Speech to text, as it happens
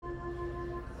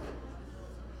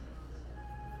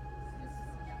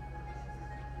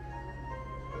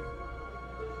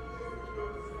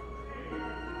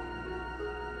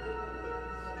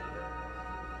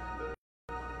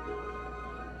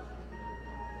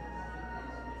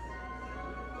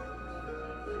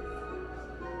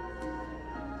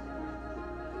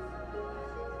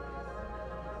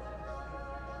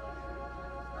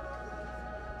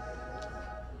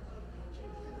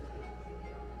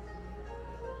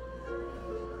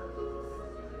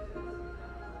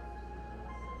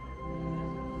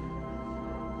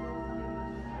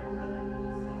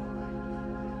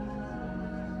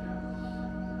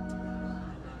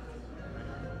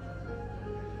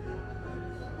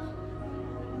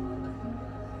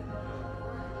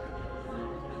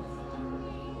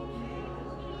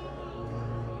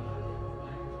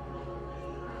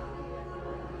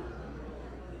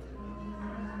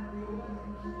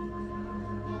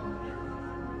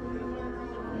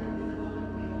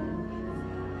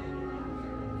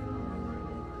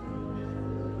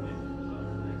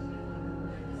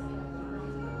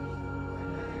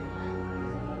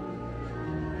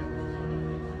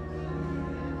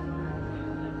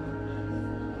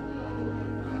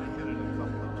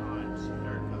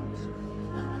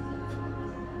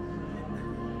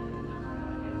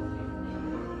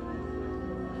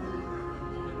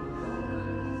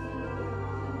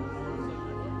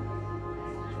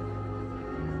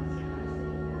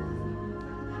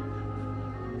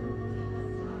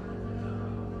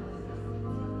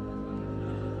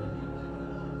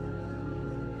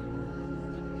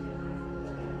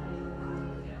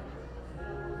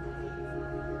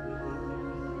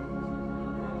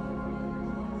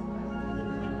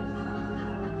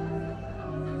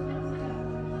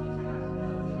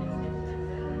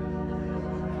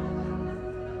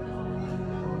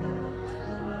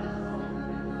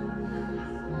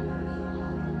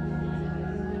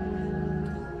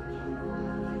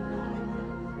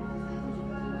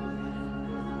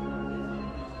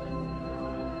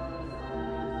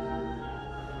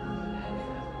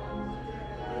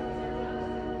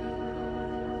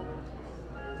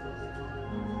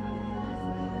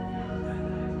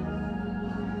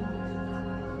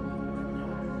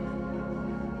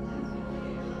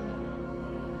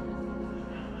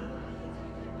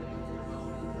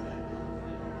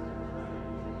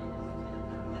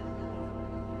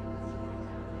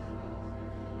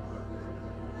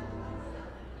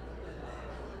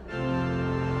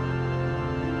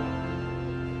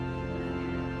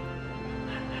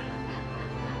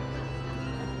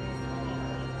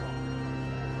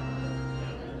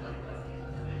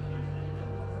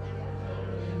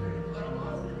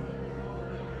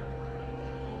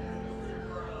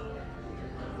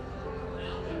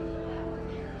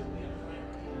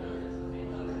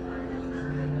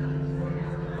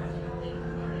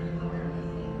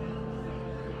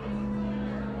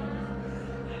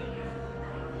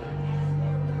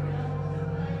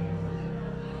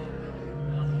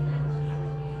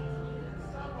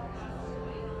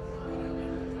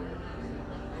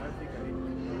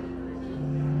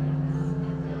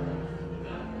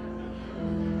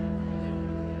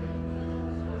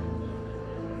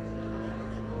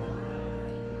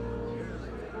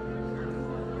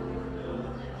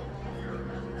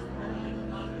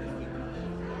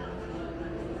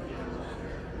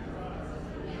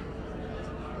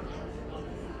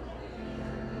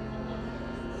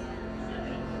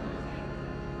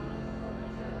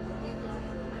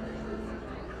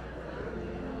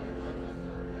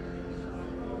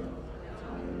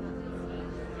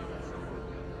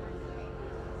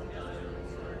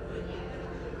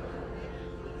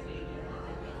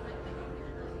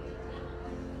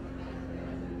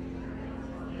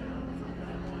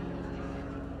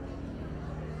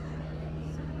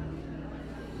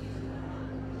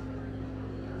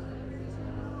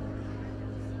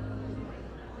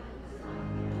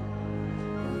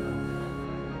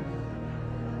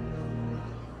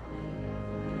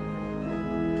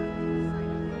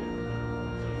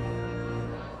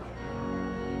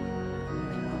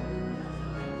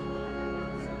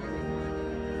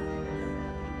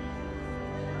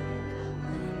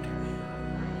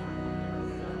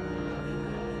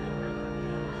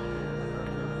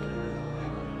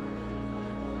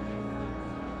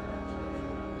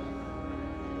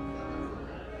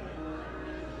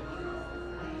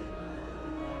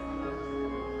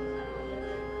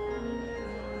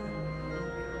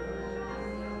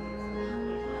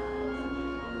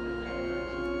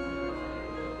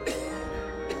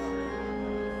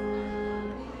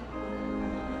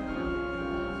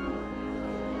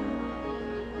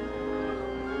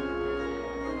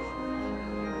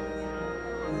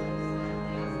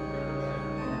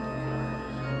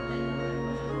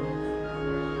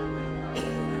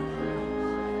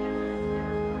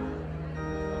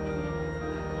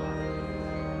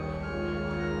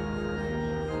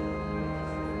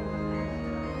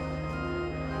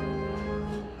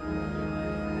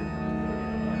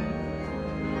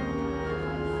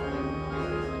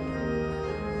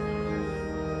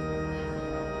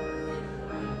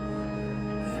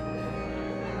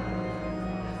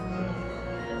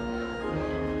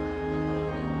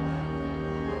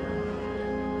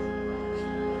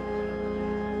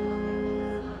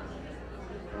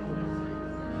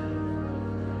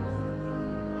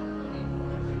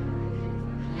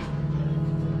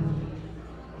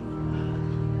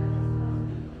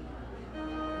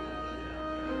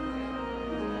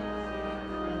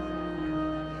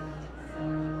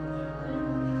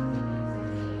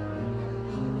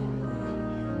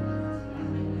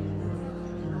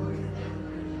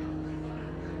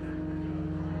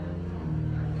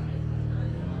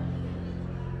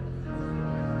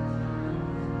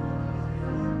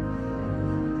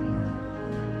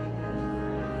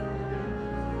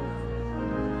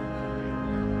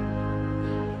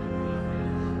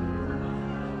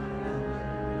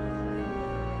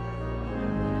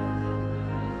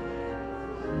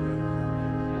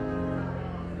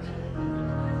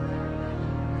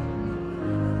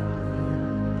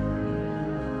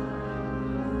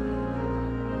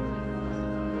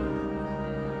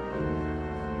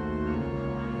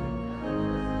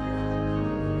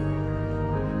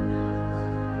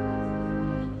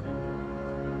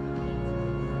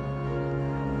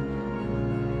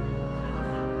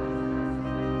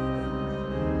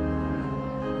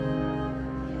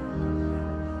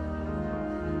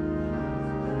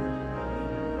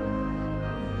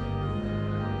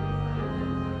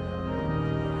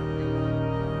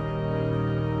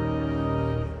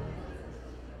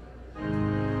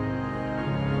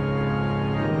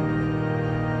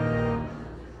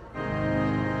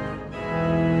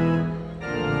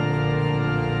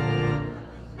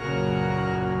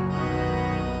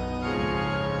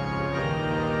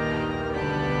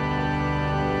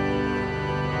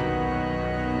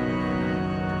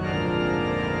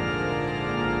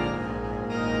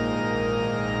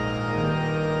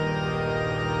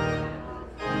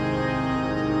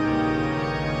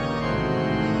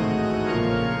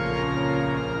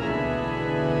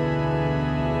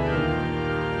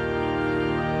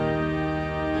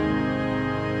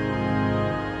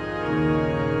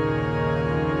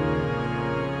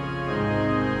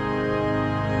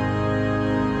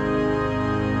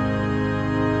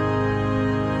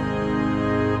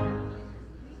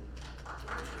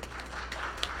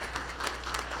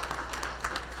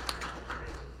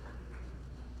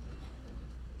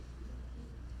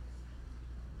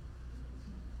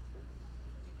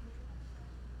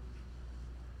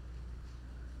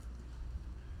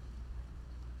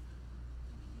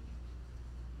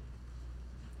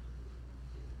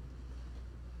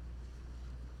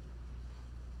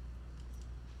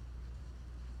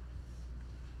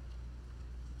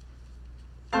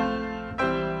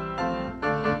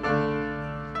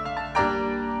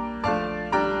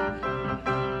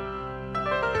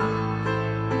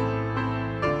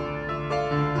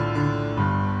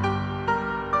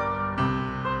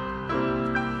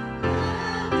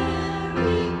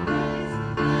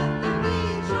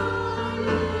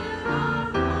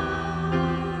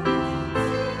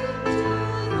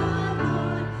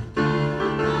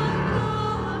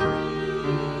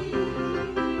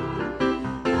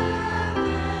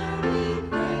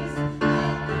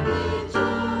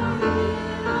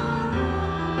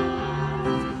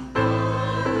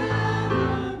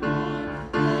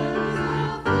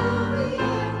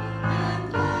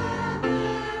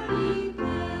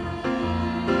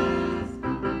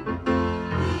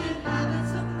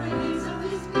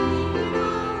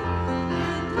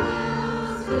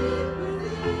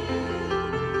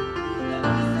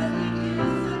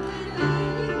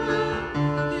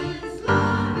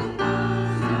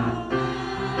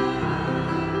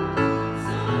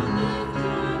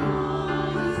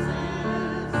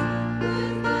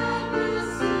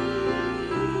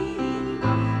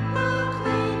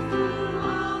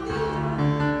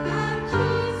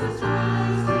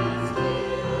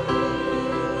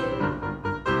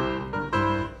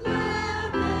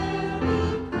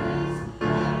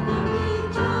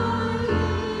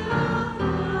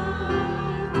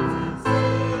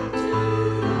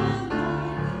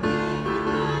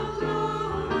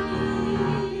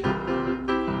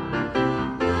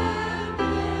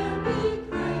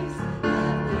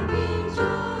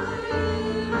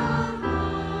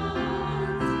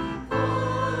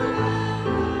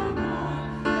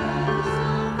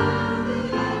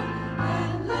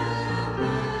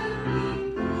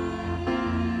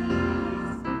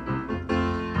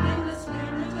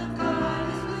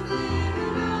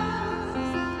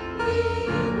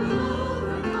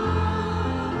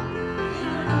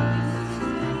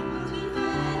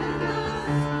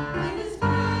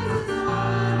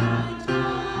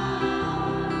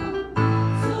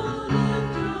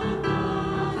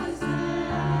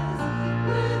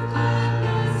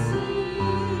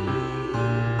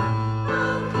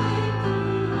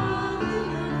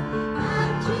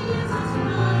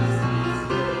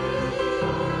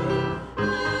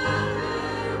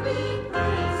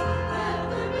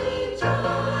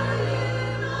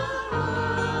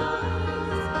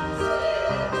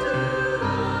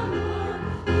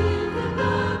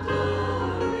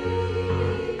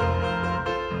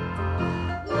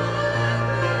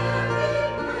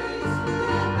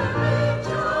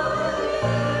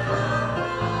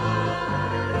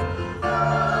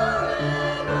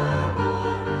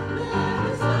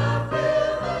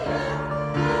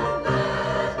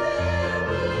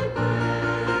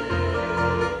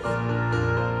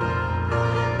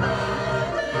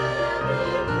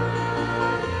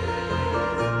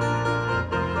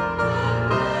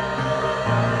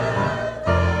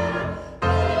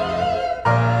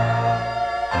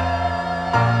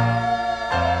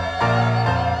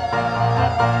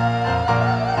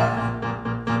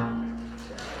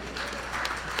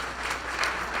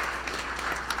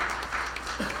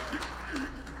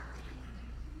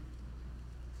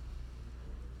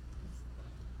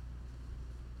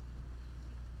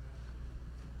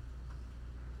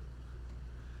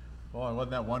Boy,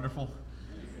 wasn't that wonderful?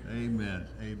 Amen.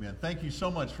 Amen. Thank you so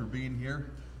much for being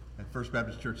here at First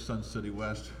Baptist Church, Sun City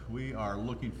West. We are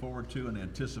looking forward to and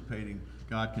anticipating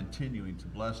God continuing to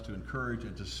bless, to encourage,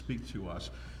 and to speak to us.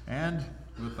 And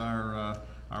with our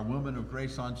Women of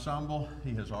Grace ensemble,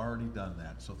 he has already done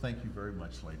that. So thank you very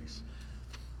much, ladies.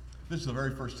 If this is the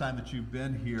very first time that you've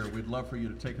been here, we'd love for you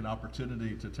to take an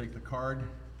opportunity to take the card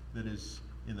that is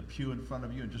in the pew in front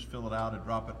of you and just fill it out and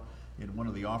drop it in one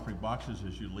of the offering boxes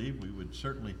as you leave. We would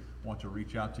certainly want to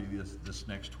reach out to you this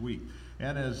next week.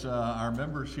 And as our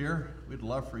members here, we'd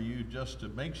love for you just to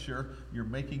make sure you're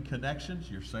making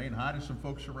connections, you're saying hi to some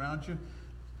folks around you,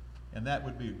 and that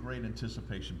would be a great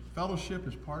anticipation. Fellowship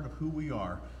is part of who we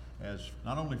are as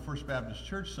not only First Baptist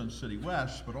Church, Sun City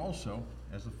West, but also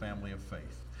as a family of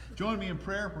faith. Join me in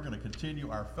prayer. We're going to continue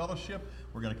our fellowship.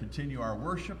 We're going to continue our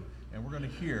worship. And we're going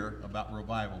to hear about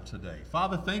revival today.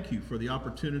 Father, thank you for the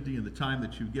opportunity and the time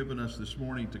that you've given us this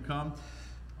morning to come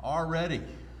already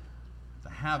to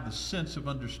have the sense of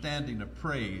understanding of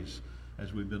praise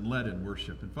as we've been led in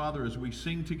worship. And Father, as we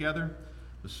sing together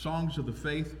the songs of the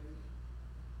faith,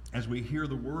 as we hear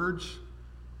the words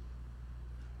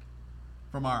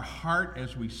from our heart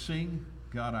as we sing,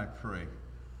 God, I pray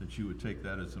that you would take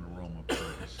that as an aroma of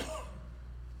praise.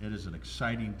 It is an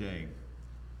exciting day,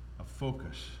 a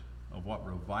focus of what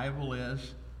revival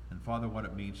is, and Father, what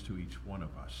it means to each one of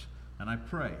us. And I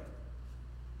pray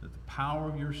that the power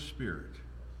of your Spirit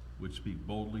would speak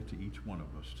boldly to each one of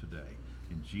us today.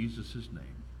 In Jesus'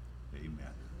 name,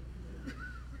 amen.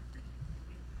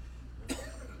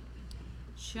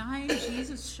 Shine,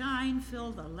 Jesus, shine,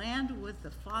 fill the land with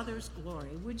the Father's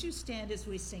glory. Would you stand as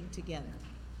we sing together?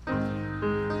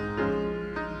 Truth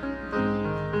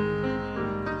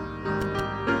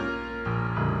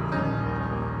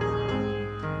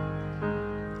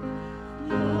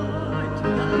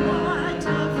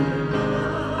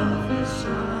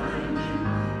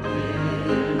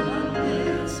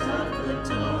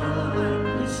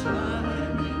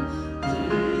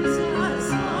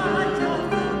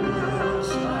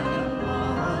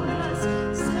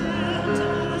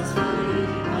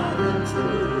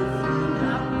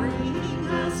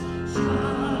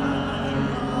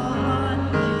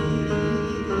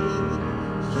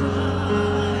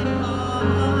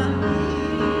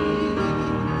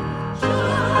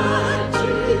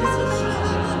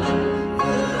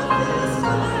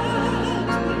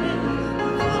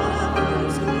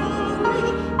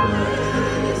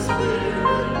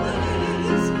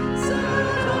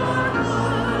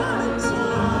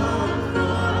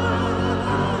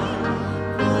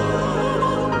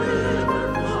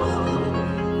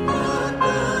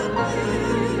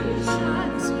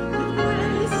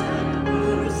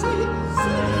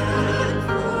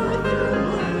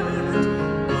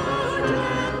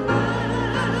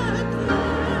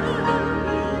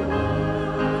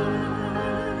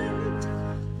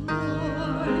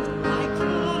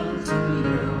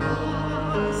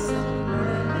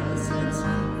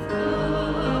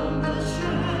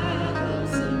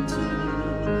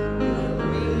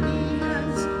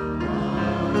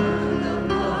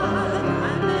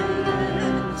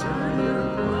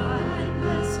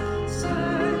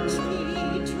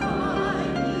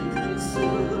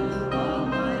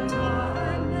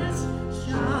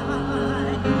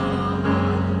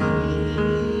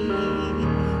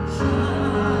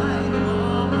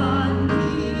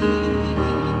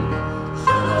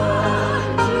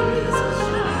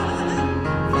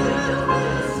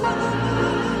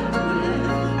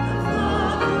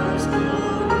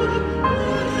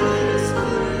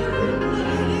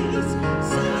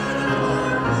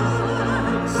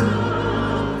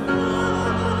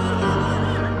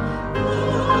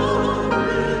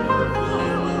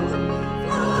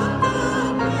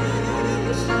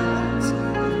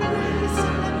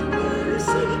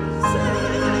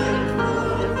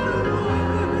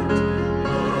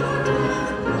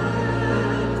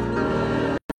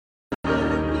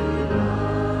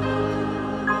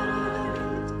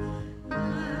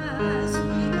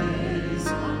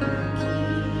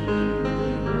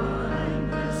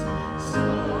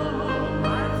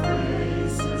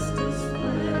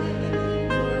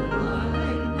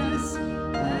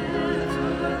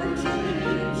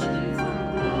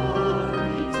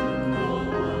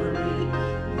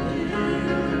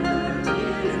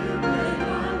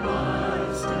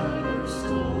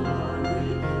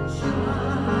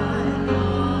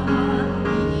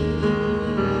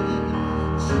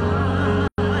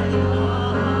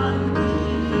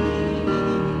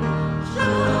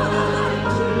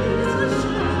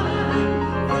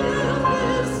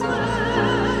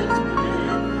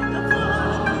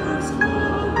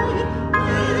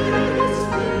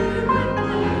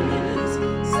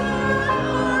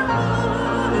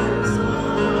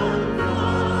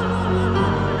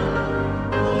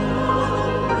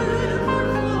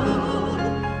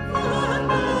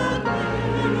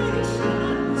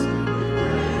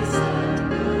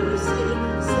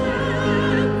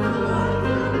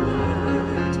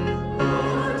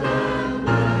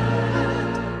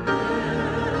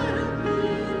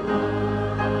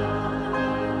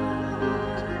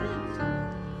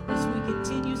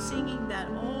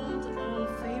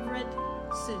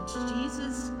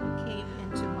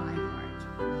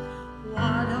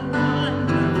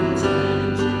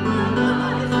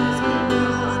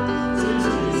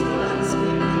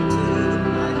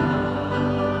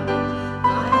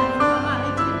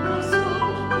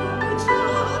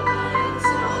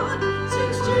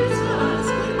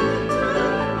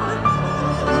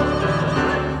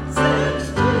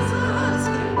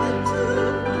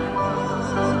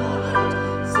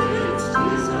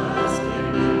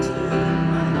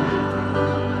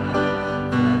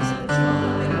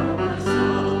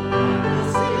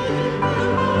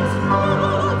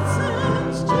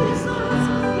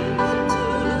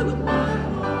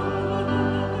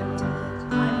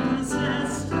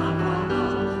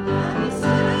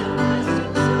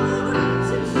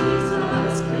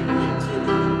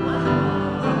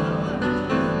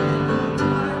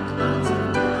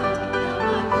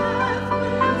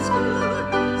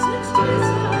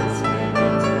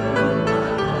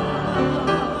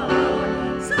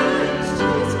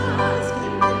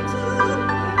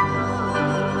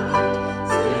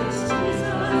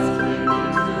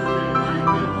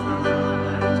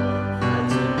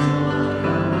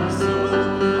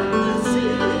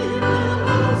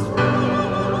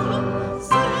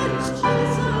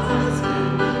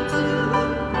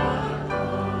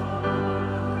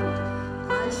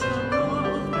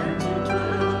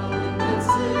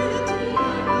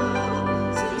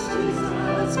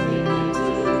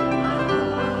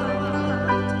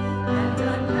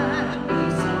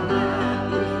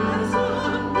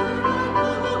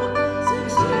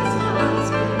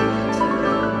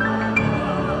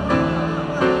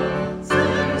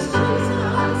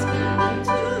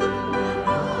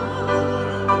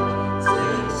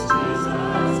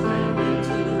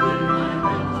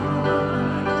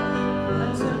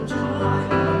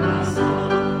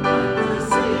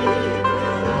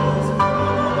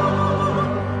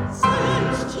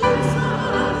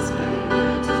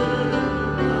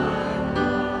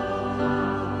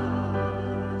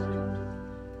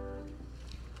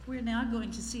We're now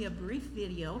going to see a brief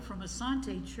video from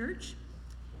Asante Church.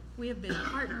 We have been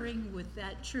partnering with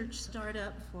that church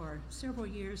startup for several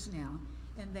years now,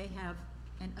 and they have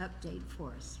an update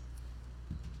for us.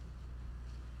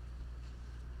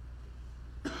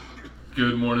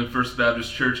 Good morning, First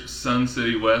Baptist Church, Sun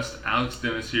City West. Alex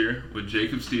Dennis here with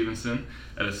Jacob Stevenson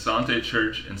at Asante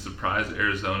Church in Surprise,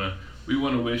 Arizona. We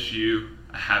want to wish you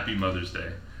a happy Mother's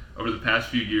Day. Over the past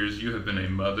few years, you have been a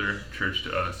mother church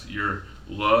to us. Your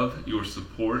love, your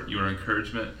support, your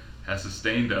encouragement has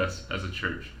sustained us as a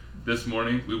church. This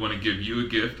morning, we want to give you a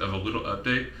gift of a little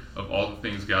update of all the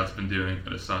things God's been doing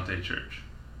at Asante Church.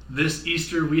 This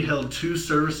Easter, we held 2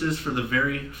 services for the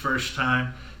very first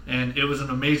time, and it was an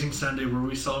amazing Sunday where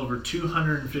we saw over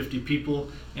 250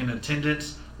 people in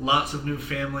attendance, lots of new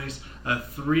families.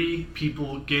 3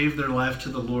 people gave their life to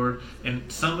the Lord,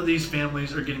 and some of these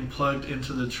families are getting plugged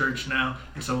into the church now.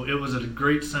 And so it was a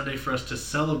great Sunday for us to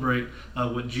celebrate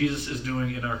what Jesus is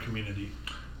doing in our community.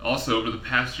 Also, over the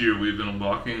past year, we've been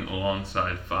walking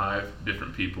alongside 5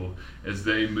 different people as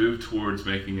they move towards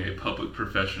making a public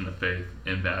profession of faith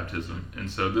in baptism. And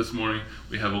so this morning,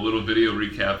 we have a little video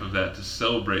recap of that to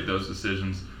celebrate those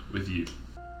decisions with you.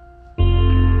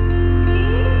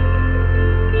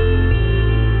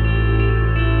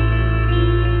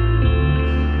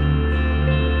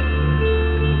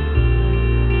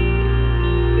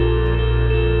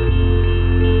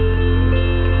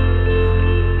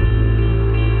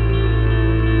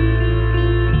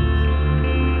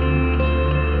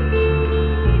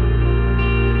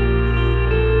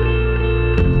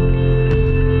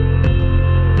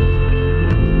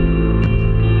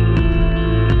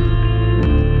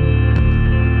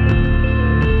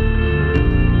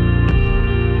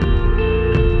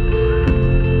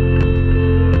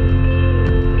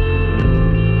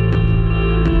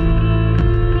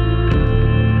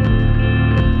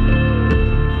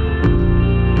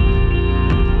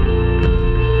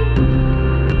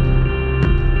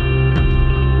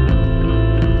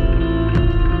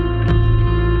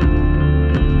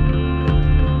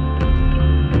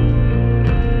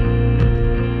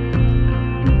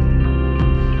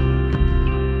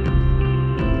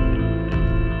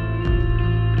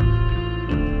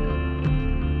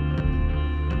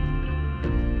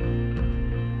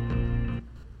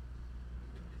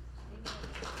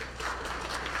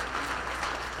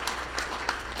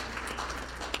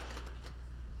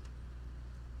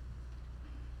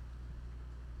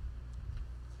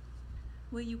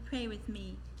 Will you pray with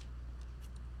me?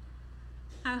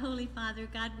 Our Holy Father,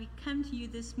 God, we come to you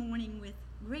this morning with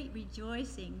great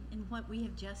rejoicing in what we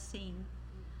have just seen.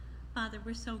 Father,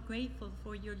 we're so grateful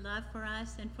for your love for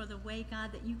us and for the way,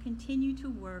 God, that you continue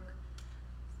to work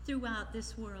throughout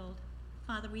this world.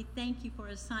 Father, we thank you for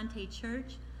Asante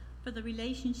Church, for the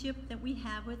relationship that we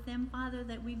have with them, Father,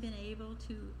 that we've been able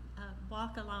to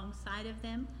walk alongside of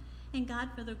them. And God,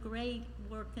 for the great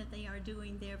work that they are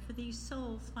doing there, for these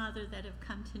souls, Father, that have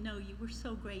come to know you. We're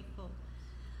so grateful.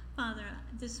 Father,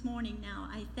 this morning now,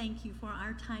 I thank you for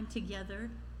our time together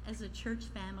as a church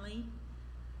family.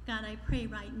 God, I pray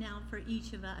right now for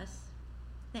each of us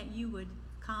that you would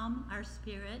calm our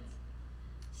spirits,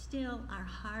 still our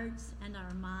hearts and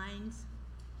our minds.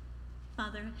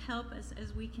 Father, help us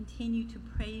as we continue to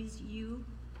praise you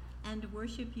and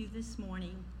worship you this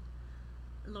morning.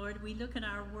 Lord, we look at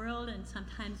our world and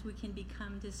sometimes we can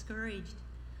become discouraged.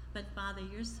 But Father,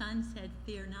 your Son said,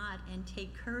 "Fear not, and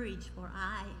take courage, for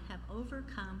I have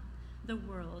overcome the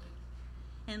world."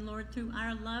 And Lord, through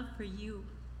our love for you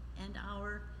and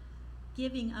our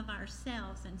giving of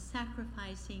ourselves and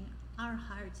sacrificing our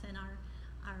hearts and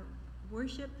our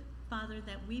worship, Father,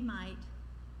 that we might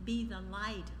be the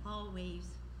light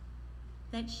always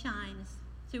that shines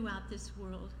throughout this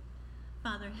world.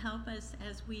 Father, help us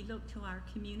as we look to our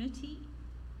community,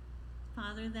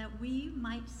 Father, that we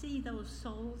might see those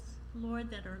souls,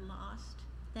 Lord, that are lost,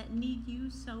 that need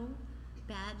you so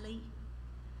badly,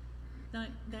 that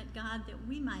God, that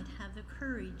we might have the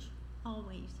courage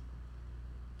always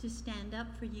to stand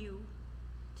up for you,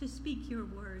 to speak your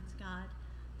words, God,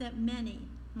 that many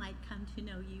might come to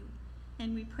know you.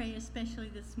 And we pray especially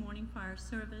this morning for our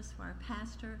service, for our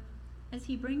pastor, as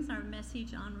he brings our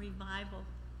message on revival.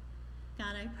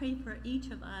 God, I pray for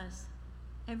each of us,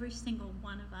 every single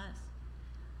one of us,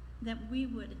 that we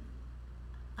would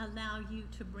allow you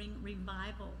to bring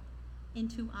revival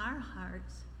into our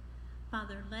hearts.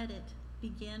 Father, let it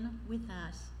begin with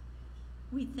us.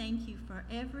 We thank you for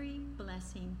every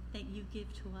blessing that you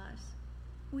give to us.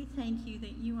 We thank you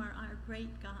that you are our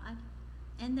great God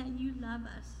and that you love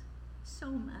us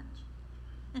so much.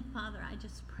 And Father, I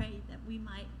just pray that we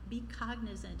might be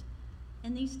cognizant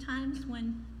in these times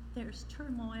when there's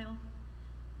turmoil,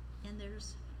 and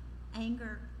there's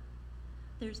anger,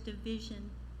 there's division.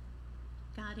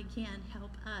 God, again,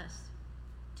 help us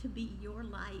to be your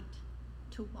light,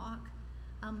 to walk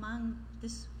among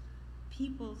this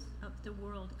peoples of the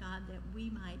world, God, that we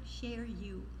might share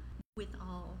you with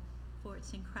all. For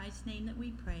it's in Christ's name that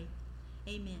we pray.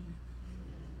 Amen.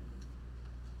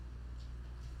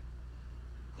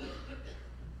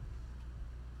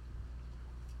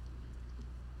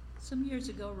 Some years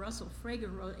ago, Russell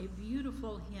Frager wrote a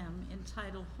beautiful hymn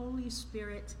entitled Holy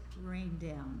Spirit, Rain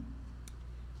Down.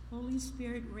 Holy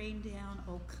Spirit, rain down,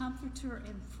 O comforter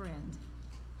and friend,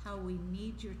 how we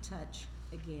need your touch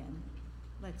again.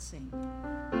 Let's sing.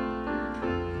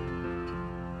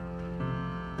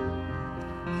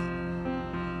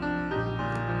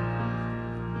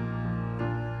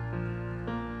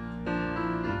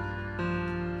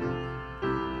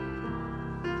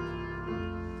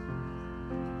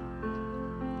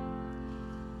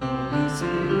 Holy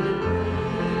Spirit,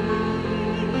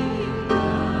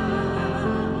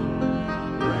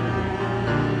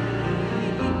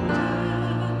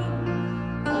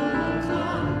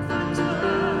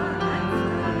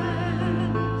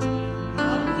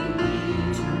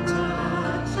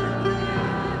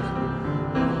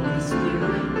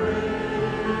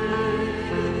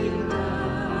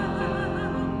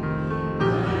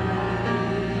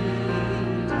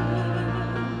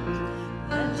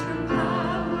 let your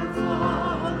power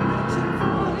fall.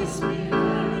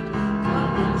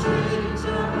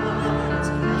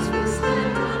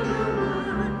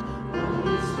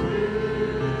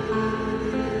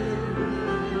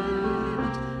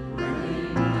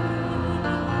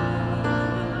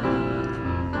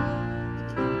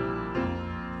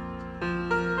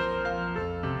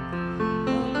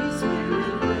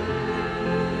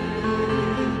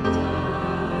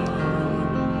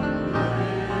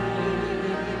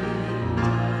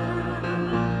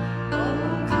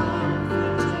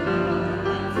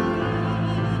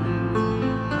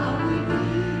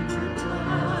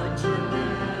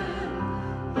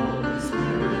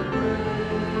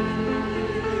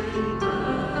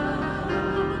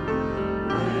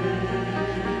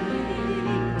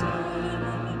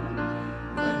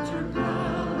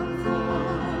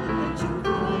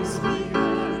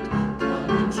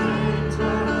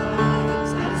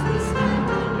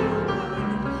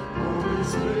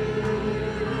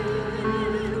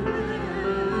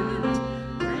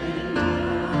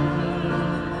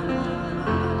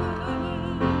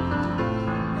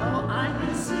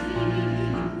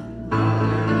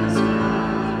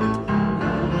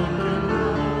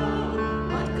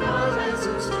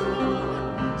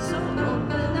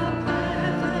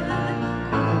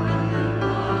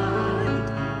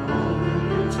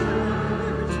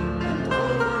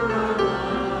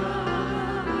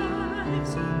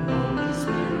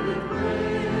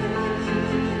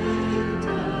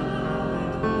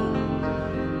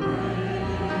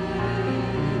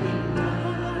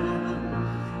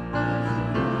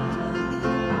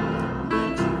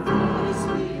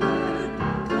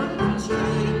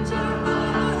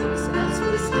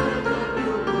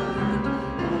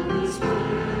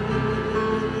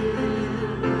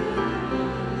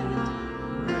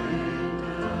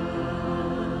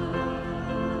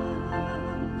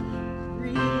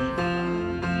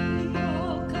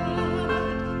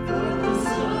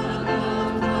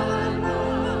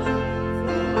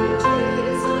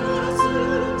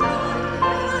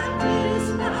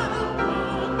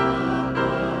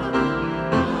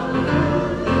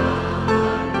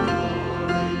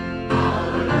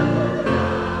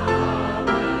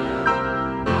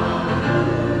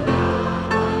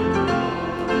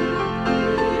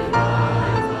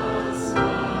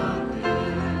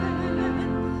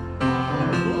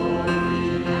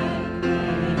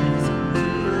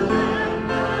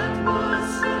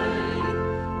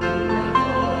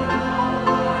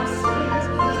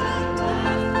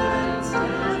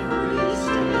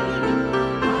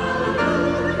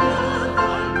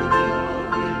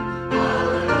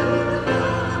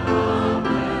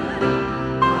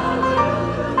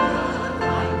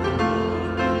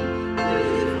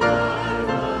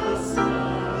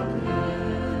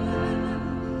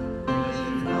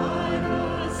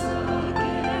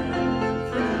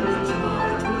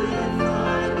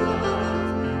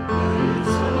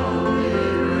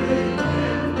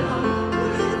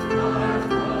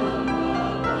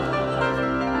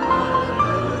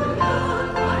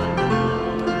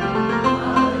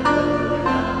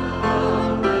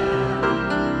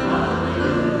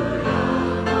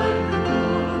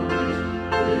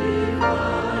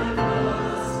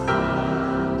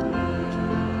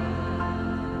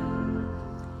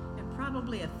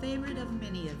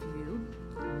 many of you,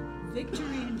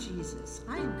 Victory in Jesus.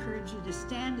 I encourage you to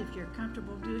stand if you're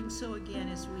comfortable doing so again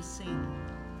as we sing.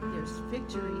 There's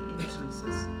victory in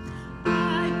Jesus.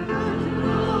 I could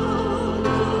know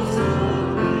the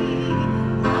story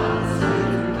of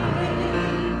Savior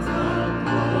gains of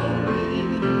glory,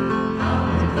 how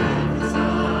he gave his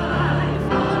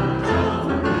life on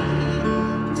Calvary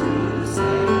to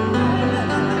save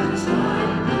wretch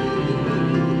like me.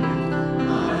 I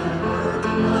heard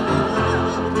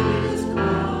about his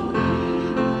glory,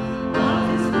 of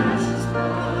his precious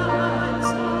blood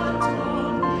so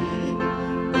told me.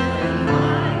 Then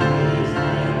my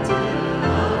repented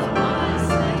of my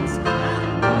sins and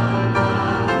won the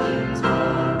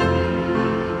victory.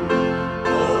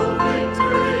 Oh,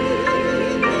 victory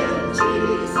in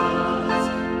Jesus,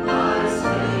 my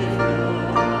Savior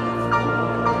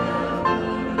forever.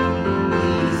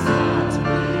 He sought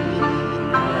me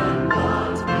and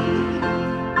bought me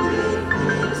with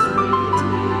his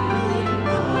redeeming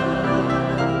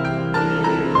blood. He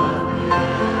loved me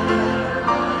ere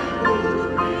I knew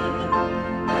him,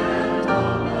 and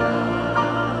all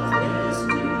love is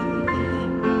due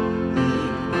him. He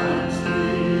plunged me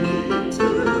to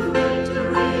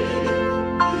victory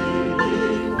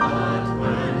beneath that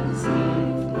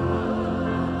cleansing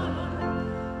flood.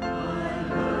 I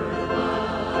heard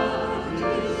about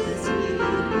his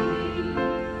healing,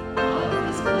 of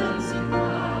his cleansing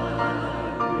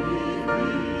blood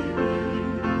revealing,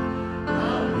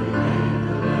 how he made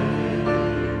the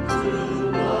lame to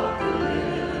walk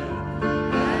again,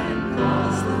 and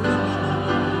caused the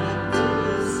blind to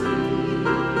see.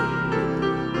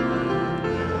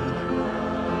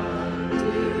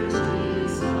 Dear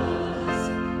Jesus,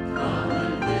 come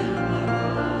and fill my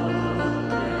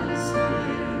broken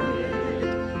spirit,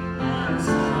 and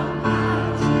somehow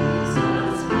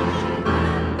Jesus came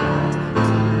and brought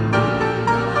to me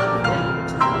the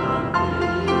victory.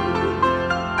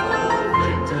 Oh,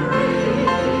 victory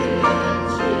in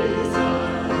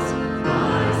Jesus,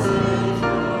 my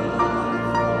Savior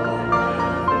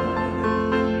forever.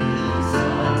 He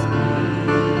sought me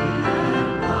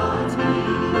and bought me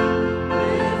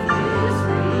with his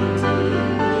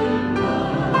redeeming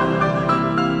blood.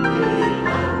 He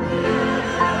loved me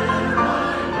ere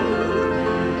I knew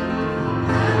him,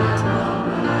 and all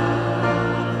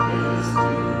love is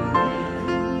due him.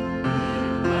 He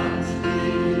plunged me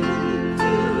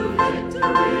to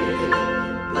victory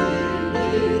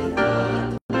beneath the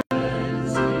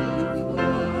cleansing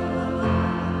flood.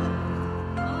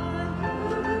 I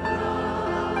heard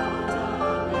about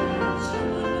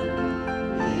salvation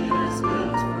he has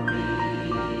built for me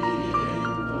in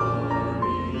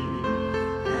glory,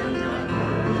 and I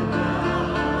heard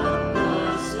about the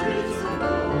streets of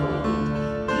gold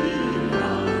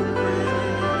beyond the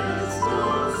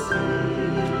crystal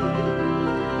sea,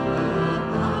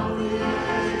 about the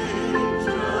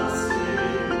angels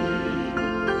singing,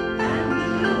 and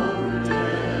the old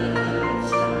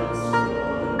redemption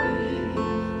story,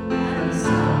 and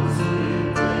some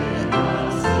sweet day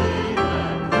I'll sing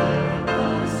and play the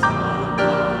song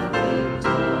of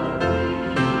victory.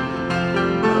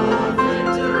 Oh,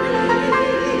 victory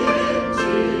in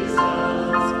Jesus,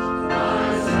 my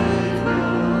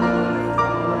Savior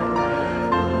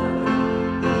forever.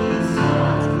 He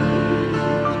sought me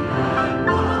and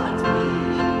bought me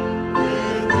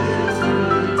with his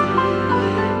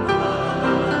redeeming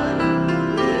blood.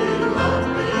 He loved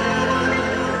me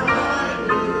ere I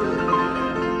knew him,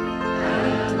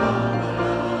 and all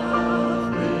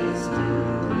love is due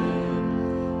him.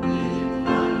 He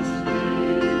plunged me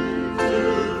to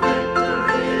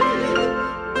victory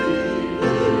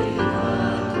beneath the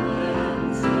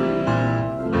cleansing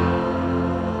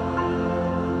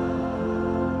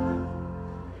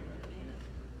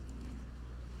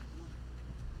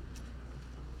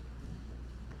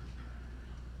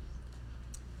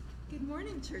Good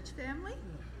morning, church family.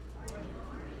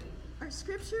 Our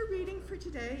scripture reading for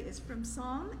today is from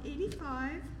Psalm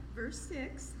 85, verse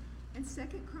 6, and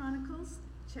 2 Chronicles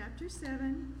chapter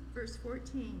 7, verse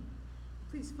 14.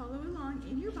 Please follow along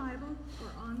in your Bible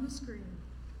or on the screen.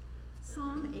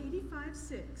 Psalm 85,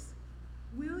 6.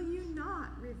 Will you not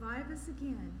revive us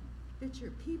again, that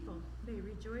your people may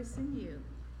rejoice in you?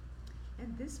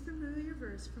 And this familiar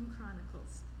verse from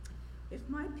Chronicles. If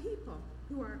my people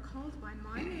who are called by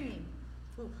my name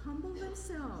will humble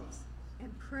themselves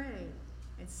and pray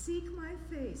and seek my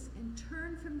face and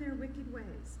turn from their wicked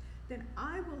ways, then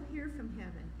I will hear from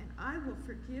heaven and I will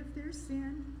forgive their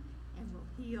sin and will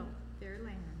heal their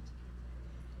land.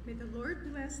 May the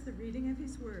Lord bless the reading of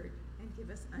his word and give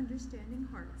us understanding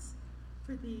hearts,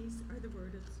 for these are the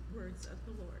words of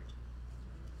the Lord.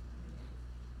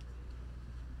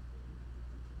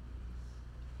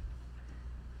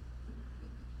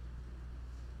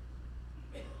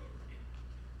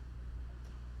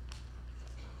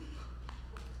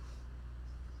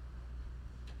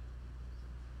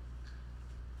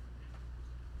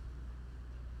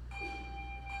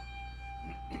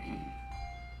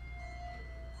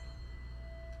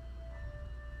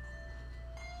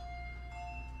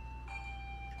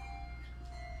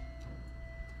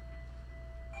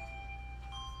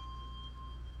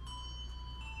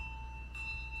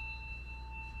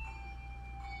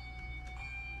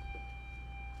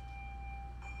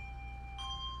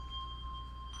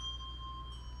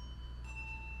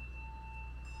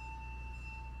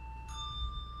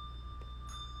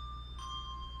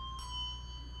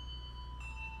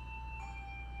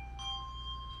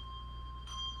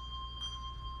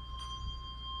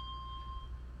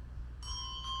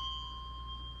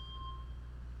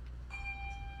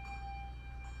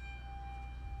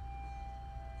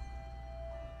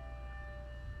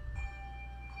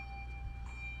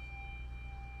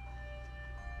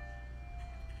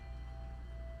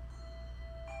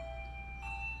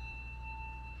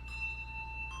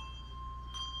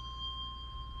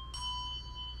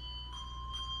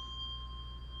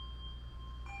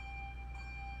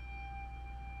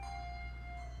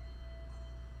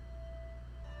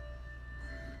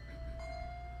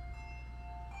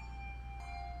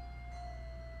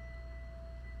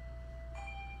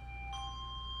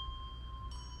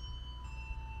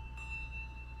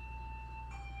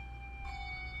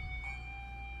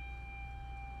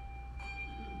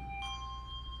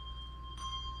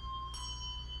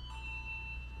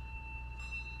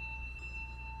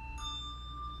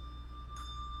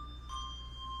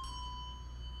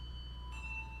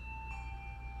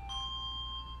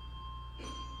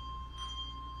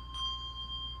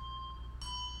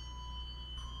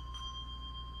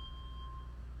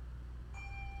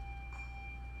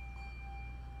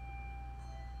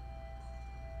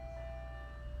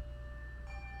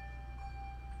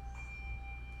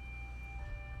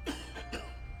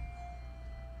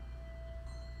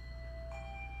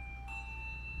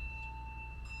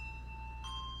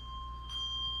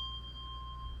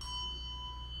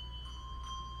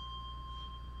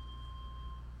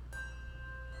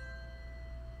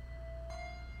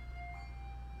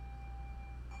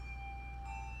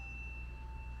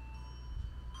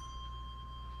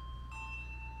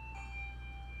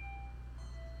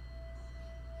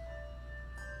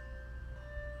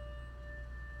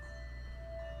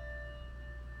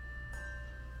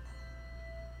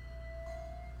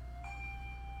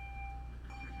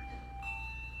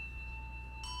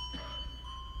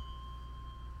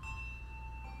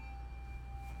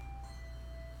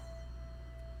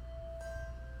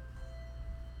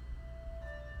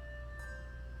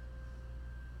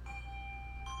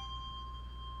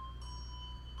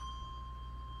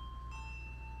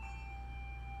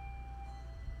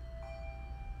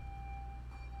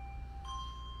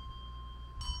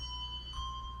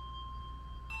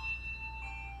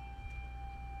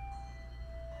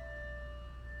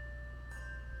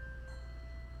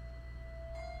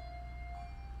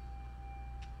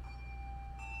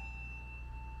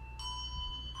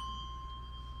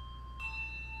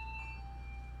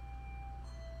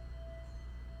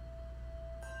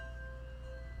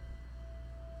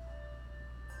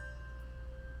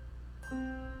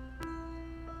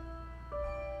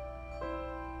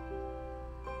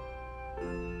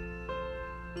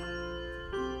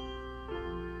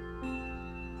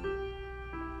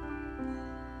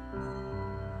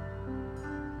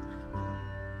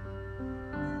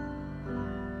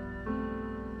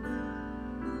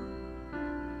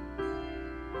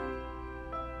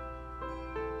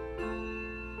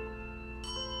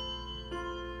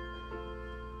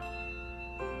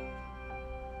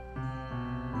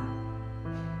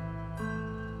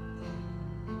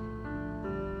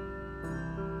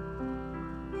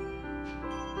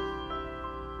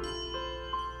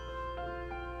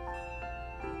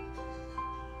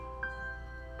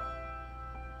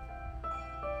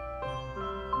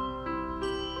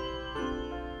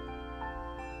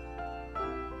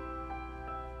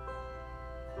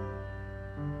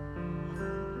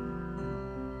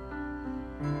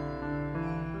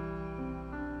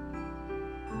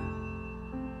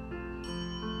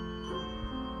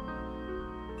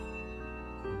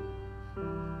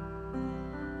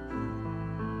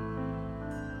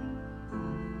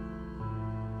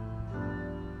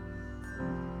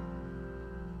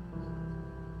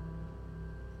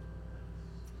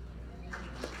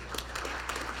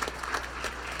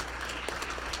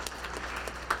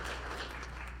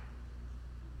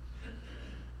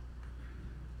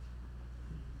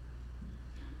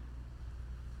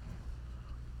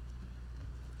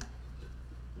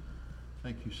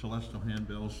 Thank you, Celestial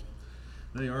Handbells.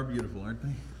 They are beautiful, aren't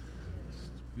they? It's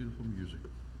beautiful music.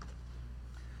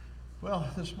 Well,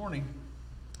 this morning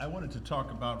I wanted to talk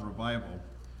about revival,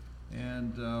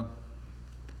 and there's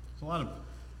a lot of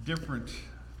different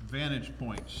vantage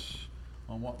points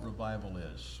on what revival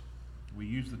is. We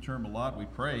use the term a lot. We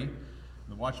pray. In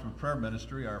the Watchman Prayer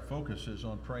Ministry, our focus is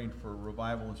on praying for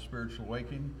revival and spiritual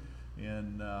awakening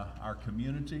in our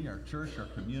community, our church, our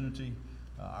community,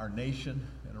 our nation,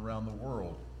 and around the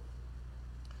world.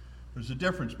 There's a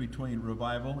difference between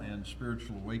revival and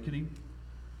spiritual awakening.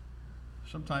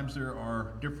 Sometimes there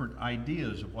are different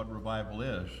ideas of what revival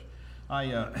is.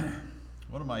 One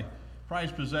of my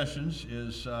prized possessions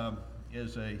is a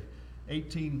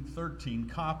 1813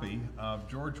 copy of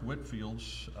George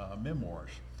Whitfield's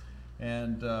memoirs.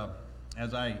 And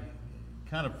as I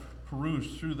kind of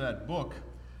perused through that book,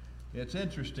 it's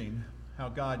interesting how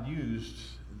God used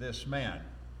this man.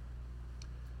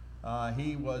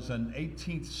 He was an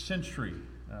 18th century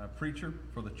preacher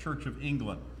for the Church of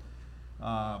England.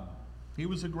 He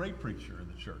was a great preacher in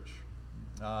the church.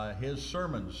 His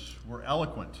sermons were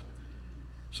eloquent.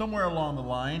 Somewhere along the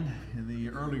line, in the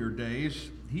earlier days,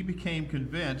 he became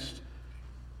convinced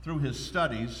through his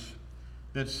studies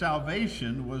that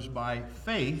salvation was by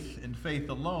faith and faith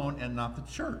alone and not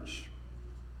the church.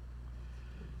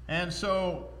 And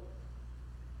so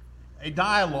a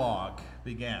dialogue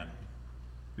began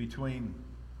between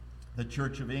the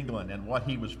Church of England and what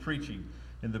he was preaching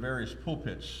in the various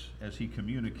pulpits as he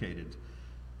communicated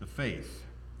the faith.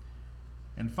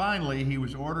 And finally, he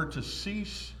was ordered to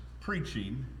cease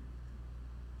preaching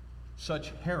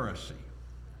such heresy.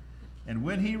 And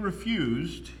when he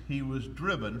refused, he was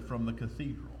driven from the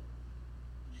cathedral.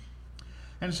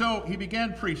 And so he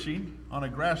began preaching on a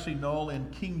grassy knoll in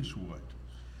Kingswood.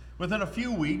 Within a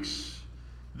few weeks,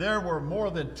 there were more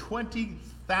than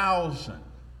 20,000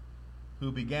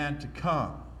 who began to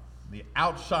come. The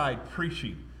outside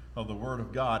preaching of the Word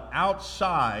of God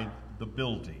outside the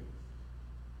building.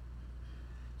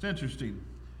 It's interesting,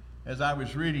 as I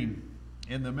was reading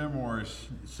in the memoirs,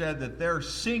 it said that their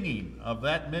singing of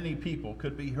that many people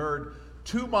could be heard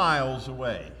 2 miles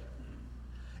away,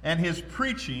 and his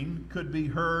preaching could be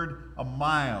heard a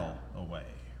mile away.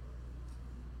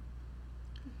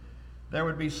 There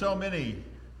would be so many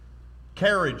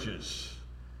carriages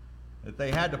that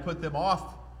they had to put them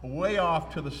way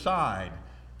off to the side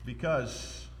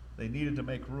because they needed to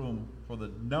make room for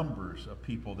the numbers of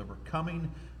people that were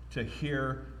coming to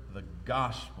hear the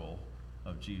gospel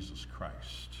of Jesus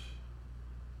Christ.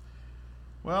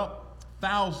 Well,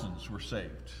 thousands were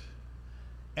saved,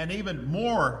 and even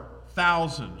more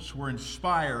thousands were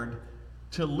inspired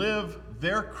to live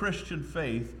their Christian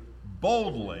faith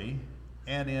boldly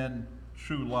and in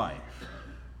true life.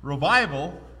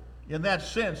 Revival, in that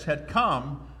sense, had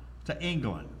come to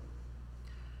England.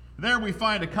 There we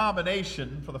find a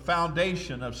combination for the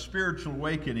foundation of spiritual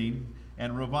awakening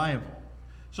and revival.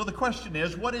 So the question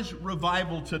is, what is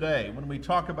revival today? When we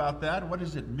talk about that, what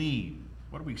does it mean?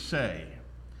 What do we say?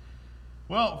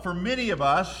 Well, for many of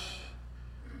us,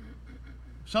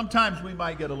 sometimes we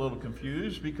might get a little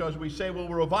confused because we say, well,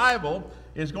 revival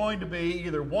is going to be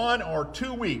either 1 or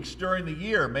 2 weeks during the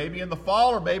year, maybe in the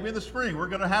fall or maybe in the spring. We're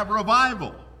going to have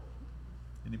revival.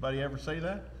 Anybody ever say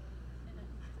that?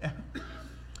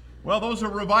 Well, those are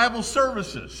revival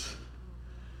services.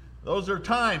 Those are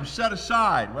times set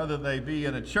aside, whether they be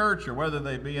in a church or whether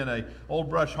they be in a Old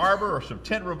Brush Harbor or some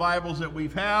tent revivals that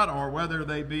we've had, or whether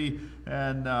they be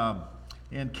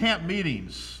in camp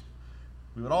meetings.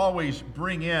 We would always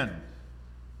bring in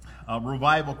a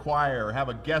revival choir or have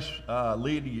a guest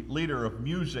leader of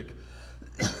music.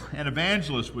 An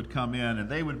evangelist would come in, and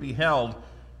they would be held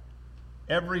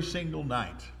every single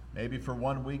night, maybe for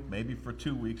 1 week, maybe for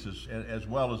 2 weeks, as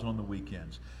well as on the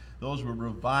weekends. Those were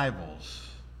revivals,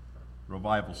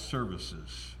 revival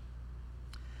services.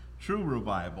 True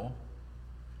revival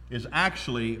is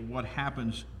actually what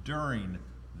happens during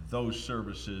those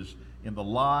services in the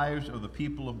lives of the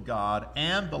people of God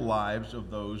and the lives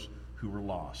of those who were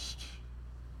lost.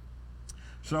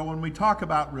 So when we talk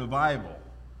about revival,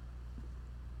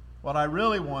 what I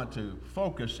really want to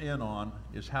focus in on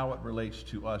is how it relates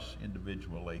to us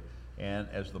individually and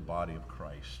as the body of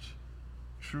Christ.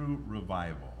 True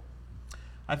revival.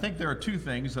 I think there are two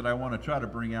things that I want to try to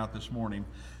bring out this morning.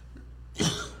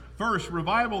 First,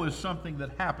 revival is something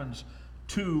that happens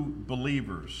to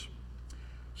believers.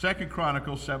 2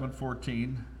 Chronicles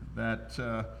 7:14 that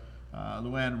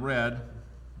Luann read,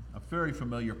 a very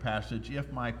familiar passage,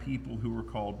 if my people who were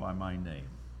called by my name.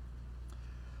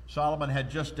 Solomon had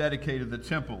just dedicated the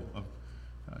temple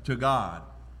to God.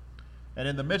 And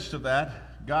in the midst of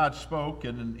that, God spoke,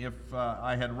 and if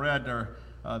I had read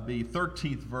the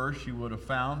 13th verse, you would have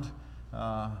found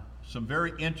some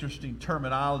very interesting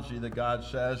terminology that God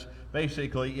says.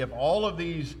 Basically, if all of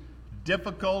these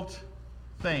difficult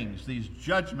things, these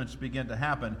judgments begin to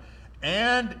happen,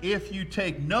 and if you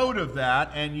take note of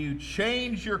that and you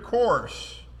change your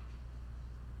course,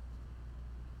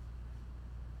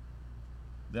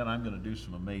 then I'm going to do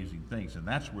some amazing things. And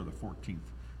that's where the 14th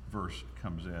verse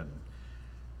comes in.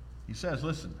 He says,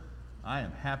 listen, I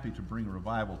am happy to bring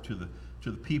revival to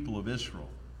the people of Israel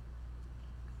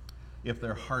if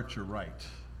their hearts are right,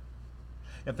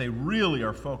 if they really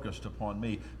are focused upon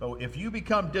me. Oh, if you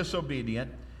become disobedient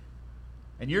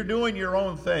and you're doing your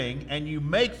own thing and you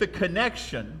make the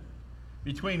connection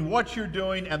between what you're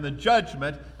doing and the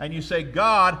judgment, and you say,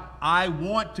 God, I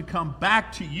want to come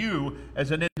back to you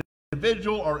as an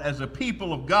individual or as a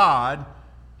people of God,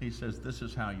 he says, this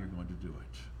is how you're going to do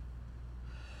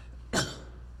it.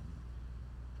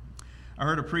 I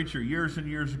heard a preacher years and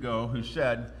years ago who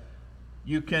said,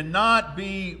 you cannot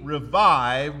be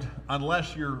revived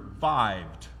unless you're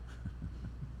vived.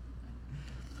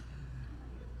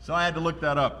 So I had to look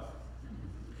that up.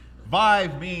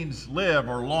 Vive means live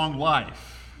or long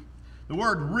life. The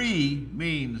word re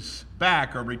means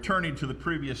back or returning to the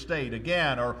previous state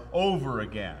again or over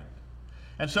again.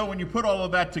 And so when you put all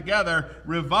of that together,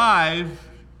 revive,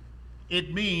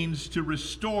 it means to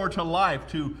restore to life,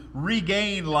 to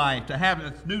regain life, to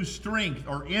have new strength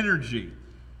or energy.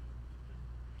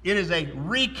 It is a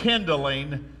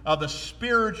rekindling of the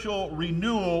spiritual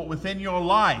renewal within your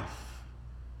life.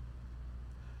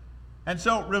 And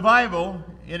so revival,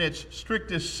 in its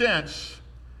strictest sense,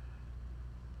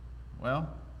 well,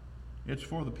 it's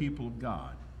for the people of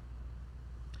God.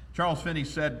 Charles Finney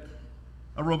said,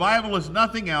 a revival is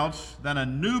nothing else than a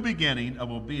new beginning of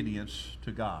obedience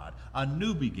to God. A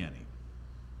new beginning.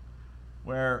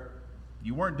 Where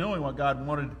you weren't doing what God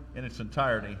wanted in its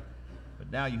entirety, but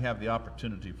now you have the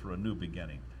opportunity for a new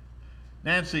beginning.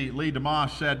 Nancy Lee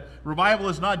DeMoss said, revival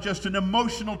is not just an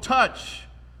emotional touch.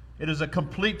 It is a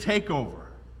complete takeover.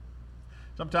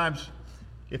 Sometimes,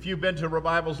 if you've been to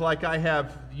revivals like I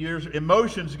have, your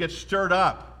emotions get stirred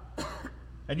up.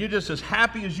 And you're just as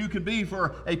happy as you can be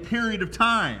for a period of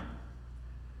time.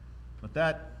 But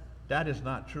that is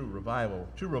not true revival.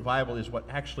 True revival is what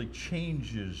actually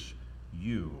changes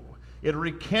you. It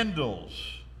rekindles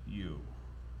you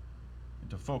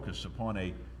into focus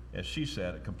upon as she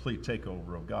said, a complete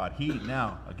takeover of God. He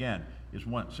now, again, is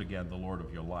once again the Lord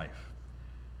of your life.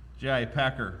 J.I.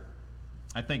 Packer,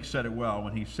 I think, said it well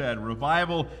when he said,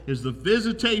 revival is the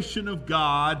visitation of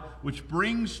God which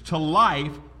brings to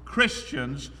life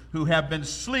Christians who have been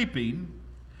sleeping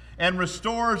and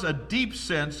restores a deep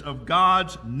sense of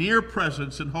God's near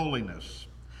presence and holiness.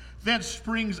 Thence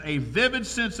springs a vivid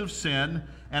sense of sin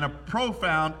and a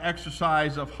profound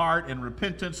exercise of heart in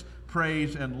repentance,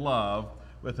 praise, and love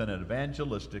with an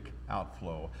evangelistic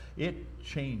outflow. It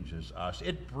changes us.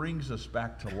 It brings us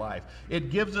back to life.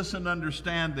 It gives us an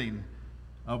understanding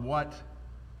of what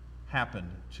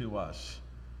happened to us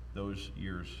those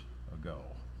years ago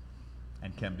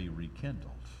and can be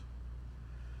rekindled.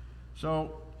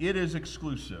 So it is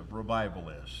exclusive, revival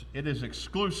is. It is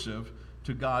exclusive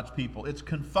to God's people. It's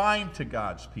confined to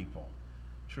God's people,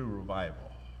 true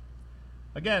revival.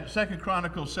 Again, 2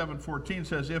 Chronicles 7:14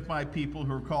 says, if my people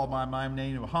who are called by my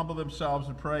name will humble themselves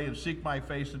and pray and seek my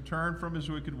face and turn from his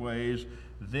wicked ways,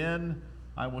 then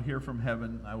I will hear from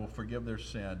heaven, I will forgive their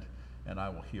sin, and I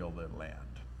will heal their land.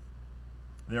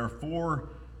 There are 4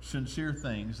 sincere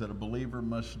things that a believer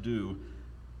must do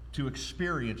to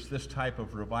experience this type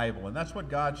of revival. And that's what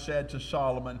God said to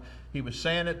Solomon. He was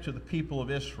saying it to the people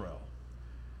of Israel.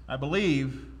 I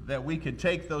believe that we can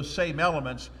take those same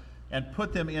elements and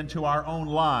put them into our own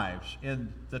lives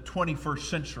in the 21st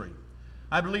century.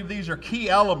 I believe these are key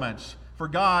elements for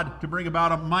God to bring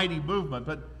about a mighty movement,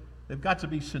 but they've got to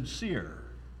be sincere.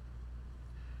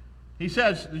 He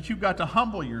says that you've got to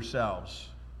humble yourselves.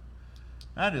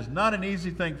 That is not an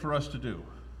easy thing for us to do.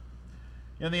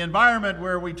 In the environment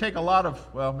where we take a lot of,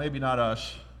 well, maybe not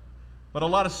us, but a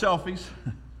lot of selfies,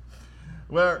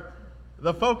 where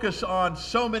the focus on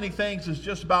so many things is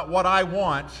just about what I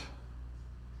want,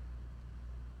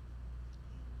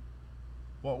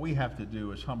 what we have to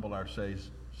do is humble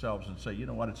ourselves and say, you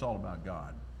know what, it's all about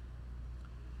God.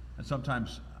 And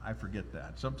sometimes I forget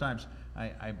that. Sometimes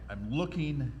I'm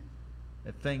looking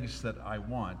at things that I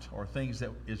want or things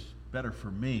that is better for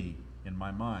me in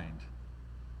my mind,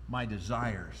 my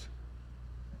desires.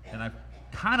 And I've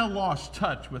kind of lost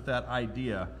touch with that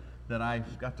idea that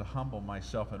I've got to humble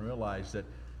myself and realize that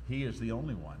He is the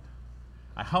only one.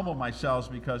 I humble myself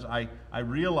because I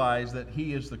realize that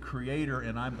He is the creator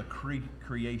and I'm the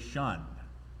creation.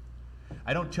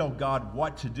 I don't tell God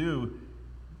what to do.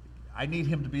 I need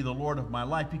Him to be the Lord of my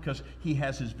life because He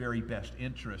has His very best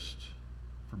interest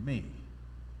for me.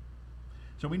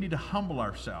 So we need to humble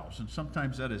ourselves, and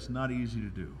sometimes that is not easy to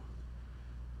do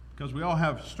because we all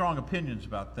have strong opinions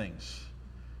about things.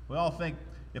 We all think,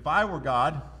 if I were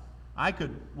God, I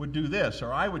would do this,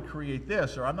 or I would create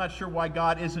this, or I'm not sure why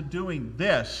God isn't doing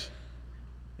this.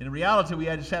 In reality, we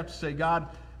just have to say, God,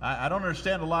 I don't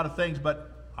understand a lot of things,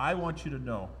 but I want you to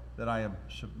know that I am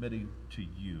submitting to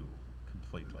you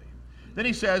completely. Then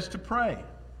He says to pray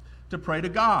to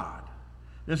God.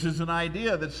 This is an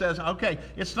idea that says, okay,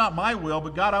 it's not my will,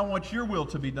 but God, I want your will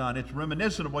to be done. It's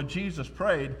reminiscent of what Jesus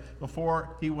prayed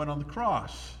before He went on the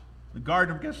cross. The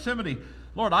Garden of Gethsemane,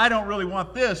 Lord, I don't really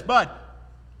want this, but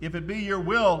if it be your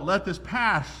will, let this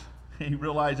pass. And He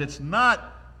realized it's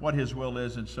not what His will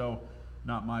is, and so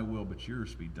not my will, but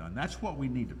yours be done. That's what we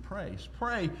need to pray.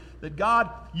 Pray that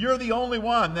God, you're the only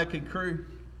one that can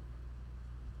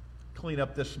clean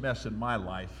up this mess in my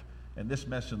life and this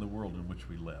mess in the world in which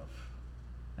we live.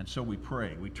 And so we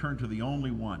pray. We turn to the only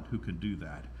one who can do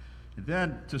that. And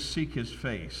then to seek His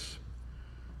face.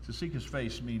 To seek His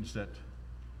face means that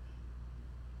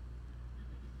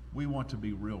we want to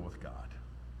be real with God.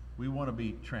 We want to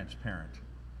be transparent.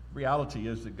 Reality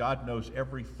is that God knows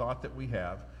every thought that we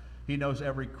have. He knows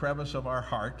every crevice of our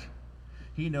heart.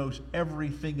 He knows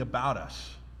everything about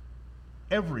us.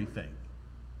 Everything.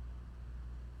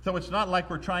 So it's not like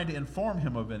we're trying to inform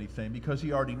Him of anything because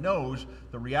He already knows.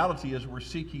 The reality is we're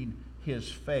seeking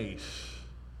His face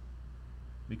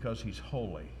because He's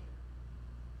holy.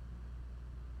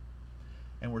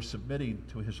 And we're submitting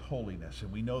to His holiness.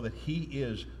 And we know that He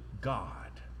is God.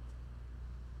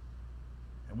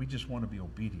 And we just want to be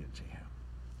obedient to Him.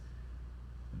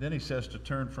 And then He says to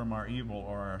turn from our evil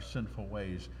or our sinful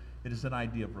ways. It is an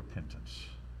idea of repentance.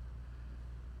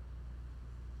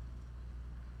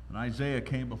 When Isaiah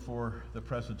came before the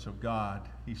presence of God,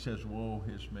 he says, woe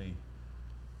is me.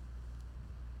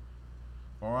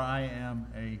 For I am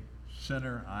a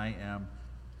sinner, I am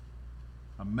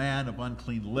a man of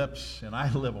unclean lips, and I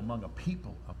live among a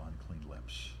people of unclean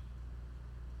lips.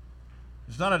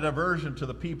 It's not a diversion to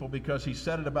the people because he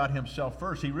said it about himself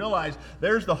first. He realized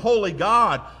there's the holy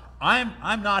God.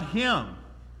 I'm not Him.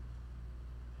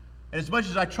 And as much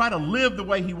as I try to live the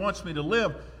way He wants me to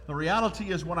live, the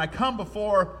reality is when I come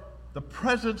before the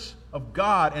presence of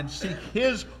God and seek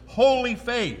His holy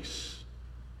face,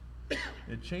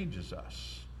 it changes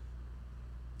us.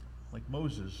 Like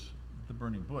Moses at the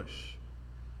burning bush.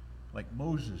 Like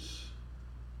Moses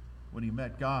when he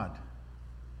met God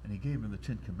and He gave him the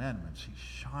 10 Commandments. He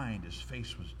shined. His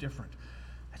face was different.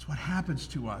 That's what happens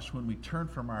to us when we turn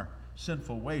from our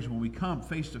sinful ways, when we come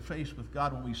face to face with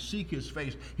God, when we seek His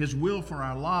face, His will for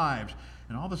our lives.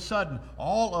 And all of a sudden,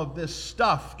 all of this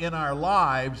stuff in our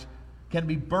lives can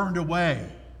be burned away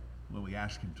when we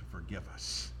ask Him to forgive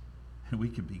us. And we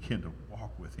can begin to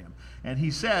walk with Him. And He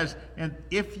says, and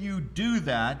if you do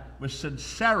that with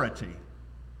sincerity,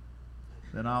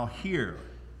 then I'll hear.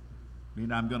 I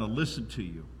mean, I'm going to listen to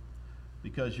you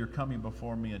because you're coming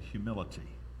before me in humility.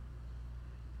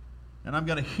 And I'm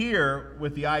going to hear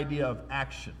with the idea of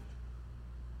action.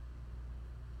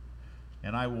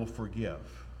 And I will forgive.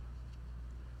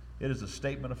 It is a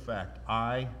statement of fact.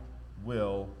 I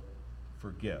will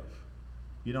forgive.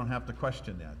 You don't have to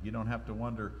question that. You don't have to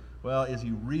wonder, well, is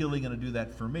he really going to do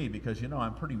that for me? Because,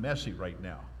 I'm pretty messy right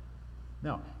now.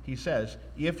 No, he says,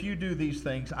 if you do these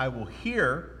things, I will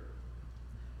hear,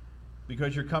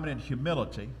 because you're coming in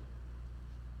humility,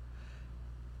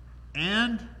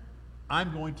 and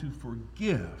I'm going to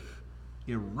forgive,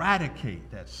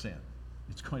 eradicate that sin.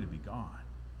 It's going to be gone.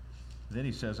 Then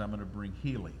he says, I'm going to bring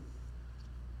healing.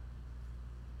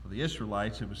 For the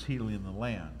Israelites, it was healing in the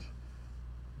land.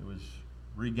 It was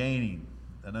regaining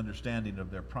an understanding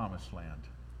of their promised land.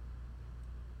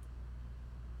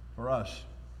 For us,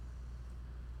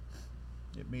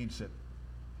 it means that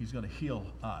he's going to heal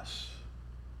us.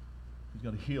 He's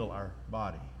going to heal our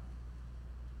body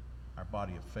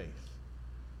of faith.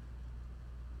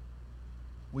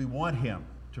 We want him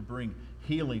to bring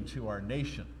healing to our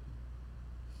nation.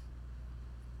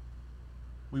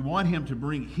 We want him to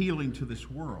bring healing to this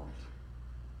world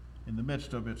in the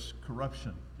midst of its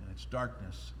corruption and its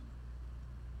darkness.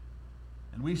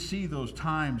 And we see those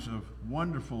times of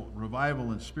wonderful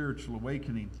revival and spiritual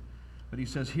awakening. But he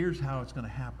says, here's how it's going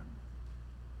to happen.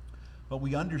 But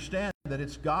we understand that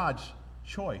it's God's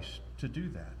choice to do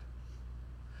that.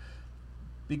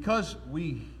 Because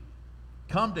we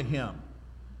come to him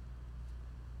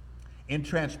in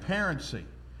transparency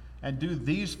and do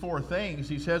these four things,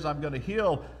 he says, I'm going to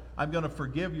heal, I'm going to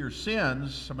forgive your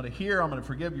sins, I'm going to hear, I'm going to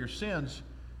forgive your sins,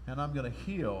 and I'm going to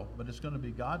heal, but it's going to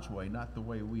be God's way, not the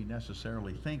way we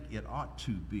necessarily think it ought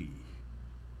to be.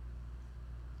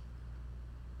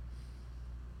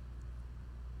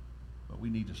 But we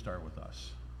need to start with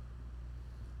us.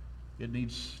 It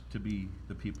needs to be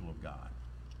the people of God.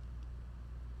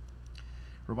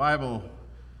 Revival,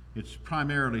 it's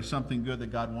primarily something good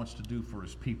that God wants to do for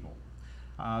his people.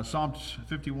 Psalms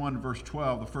 51, verse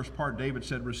 12, the first part, David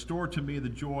said, restore to me the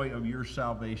joy of your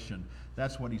salvation.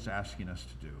 That's what he's asking us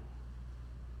to do.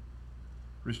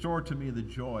 Restore to me the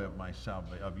joy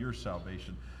of your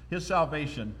salvation. His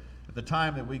salvation, at the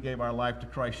time that we gave our life to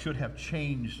Christ, should have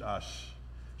changed us,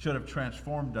 should have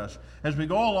transformed us. As we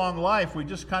go along life, we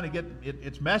just kind of get,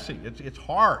 it's messy, it's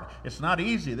hard, it's not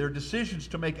easy. There are decisions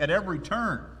to make at every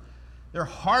turn. They're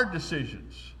hard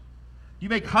decisions. You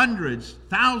make hundreds,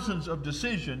 thousands of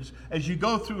decisions as you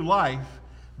go through life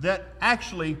that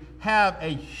actually have a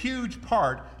huge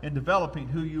part in developing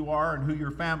who you are and who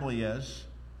your family is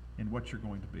and what you're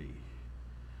going to be.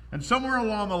 And somewhere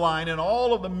along the line, in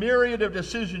all of the myriad of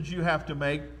decisions you have to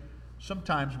make,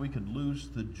 sometimes we can lose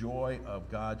the joy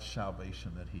of God's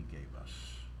salvation that he gave us.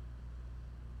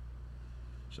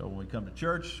 So when we come to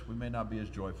church, we may not be as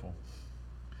joyful.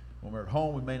 When we're at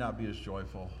home, we may not be as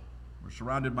joyful. We're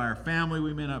surrounded by our family,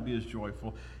 we may not be as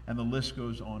joyful. And the list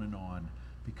goes on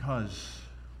because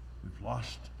we've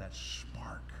lost that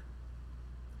spark.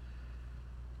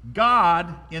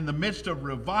 God, in the midst of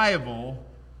revival,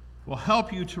 will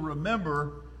help you to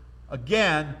remember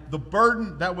again the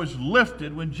burden that was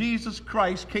lifted when Jesus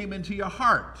Christ came into your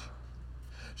heart.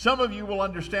 Some of you will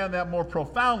understand that more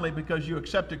profoundly because you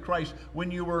accepted Christ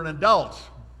when you were an adult,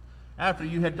 after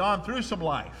you had gone through some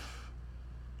life.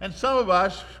 And some of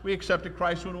us, we accepted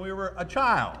Christ when we were a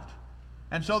child.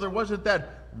 And so there wasn't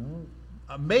that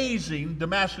amazing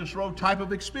Damascus Road type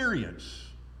of experience.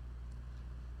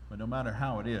 But no matter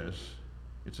how it is,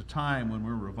 it's a time when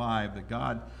we're revived that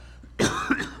God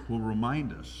will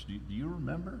remind us. Do you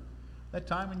remember that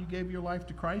time when you gave your life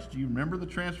to Christ? Do you remember the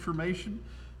transformation?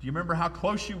 Do you remember how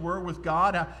close you were with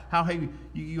God? How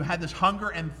you had this hunger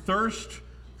and thirst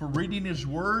for reading his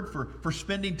word, for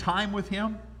spending time with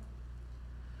him?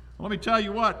 Well, let me tell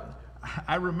you what,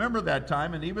 I remember that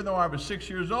time, and even though I was 6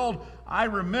 years old, I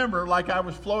remember like I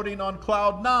was floating on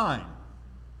cloud 9.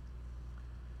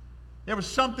 There was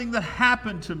something that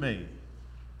happened to me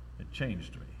that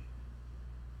changed me.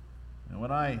 And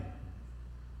when I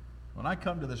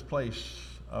come to this place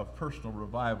of personal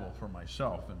revival for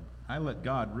myself, and I let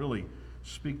God really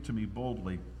speak to me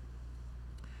boldly,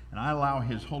 and I allow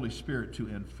his Holy Spirit to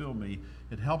infill me,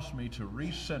 it helps me to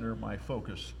recenter my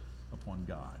focus upon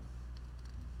God.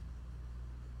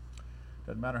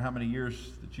 Doesn't matter how many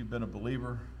years that you've been a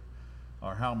believer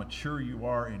or how mature you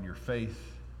are in your faith,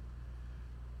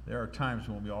 there are times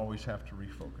when we always have to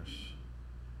refocus.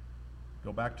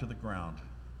 Go back to the ground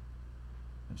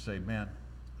and say, man,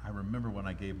 I remember when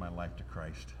I gave my life to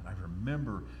Christ, and I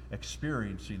remember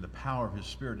experiencing the power of his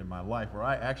Spirit in my life, where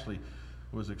I actually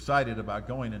was excited about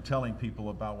going and telling people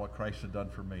about what Christ had done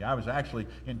for me. I was actually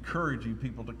encouraging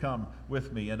people to come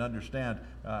with me and understand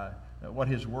what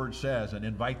his word says and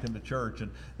invite them to church,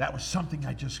 and that was something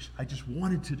I just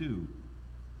wanted to do.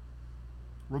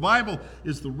 Revival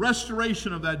is the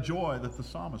restoration of that joy that the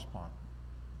psalmist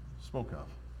spoke of.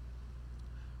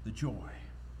 The joy.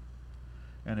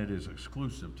 And it is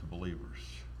exclusive to believers.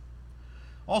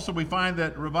 Also, we find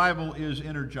that revival is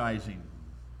energizing.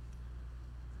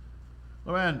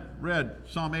 Luann read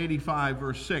Psalm 85,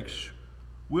 verse 6.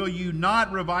 Will you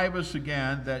not revive us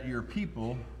again, that your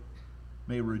people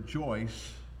may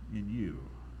rejoice in you?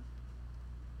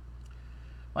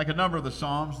 Like a number of the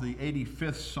Psalms, the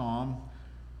 85th Psalm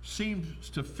seems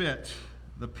to fit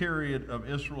the period of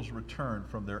Israel's return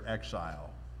from their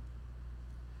exile.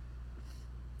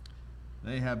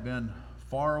 They have been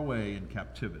far away in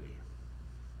captivity.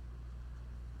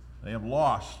 They have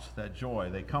lost that joy.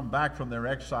 They come back from their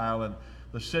exile, and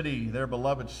the city, their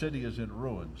beloved city, is in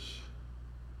ruins.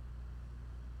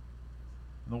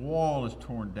 The wall is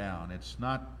torn down. It's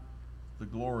not the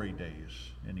glory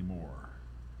days anymore.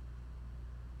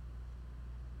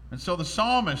 And so the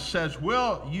psalmist says,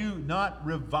 will you not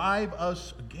revive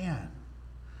us again?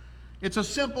 It's a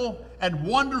simple and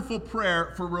wonderful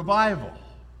prayer for revival.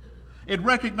 It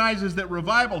recognizes that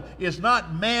revival is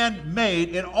not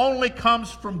man-made. It only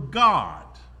comes from God.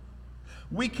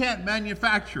 We can't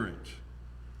manufacture it.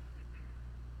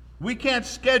 We can't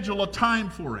schedule a time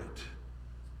for it.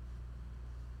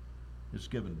 It's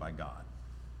given by God.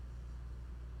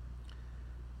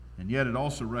 And yet it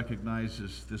also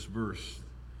recognizes, this verse,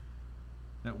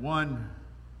 that one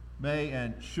may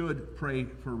and should pray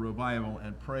for revival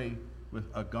and pray with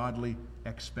a godly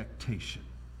expectation.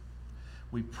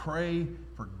 We pray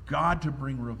for God to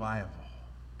bring revival.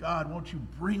 God, won't you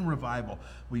bring revival?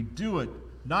 We do it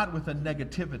not with a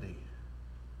negativity.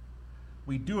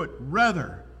 We do it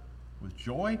rather with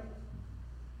joy.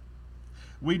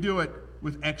 We do it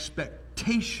with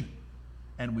expectation,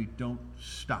 and we don't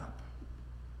stop.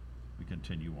 We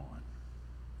continue on.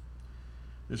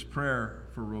 This prayer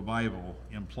for revival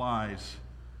implies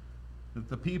that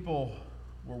the people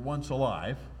were once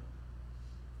alive,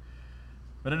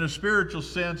 but in a spiritual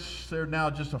sense, they're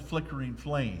now just a flickering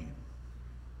flame.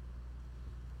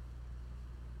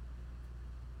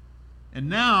 And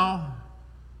now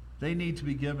they need to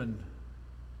be given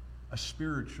a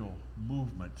spiritual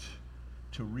movement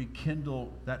to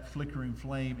rekindle that flickering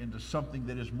flame into something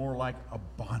that is more like a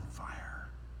bonfire.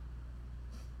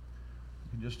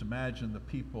 You can just imagine the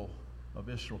people of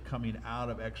Israel coming out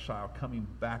of exile, coming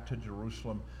back to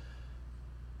Jerusalem,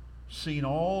 seeing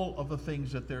all of the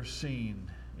things that they're seeing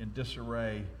in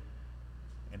disarray,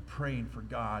 and praying for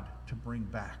God to bring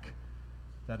back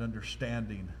that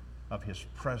understanding of His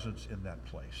presence in that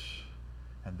place.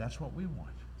 And that's what we want.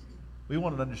 We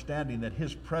want an understanding that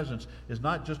His presence is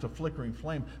not just a flickering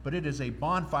flame, but it is a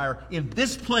bonfire in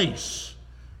this place,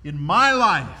 in my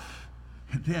life,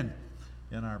 and then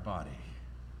in our body.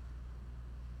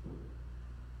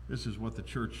 This is what the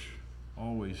church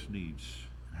always needs,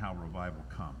 and how revival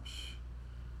comes.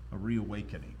 A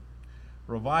reawakening.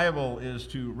 Revival is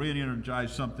to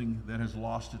re-energize something that has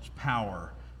lost its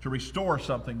power, to restore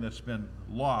something that's been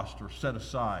lost or set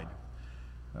aside.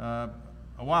 A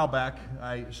while back,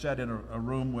 I sat in a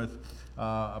room with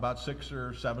about 6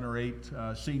 or 7 or 8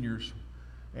 seniors,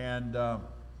 and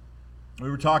we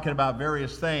were talking about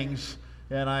various things,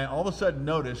 and I all of a sudden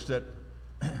noticed that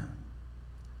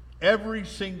every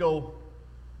single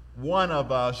one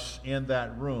of us in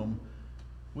that room,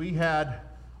 we had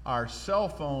our cell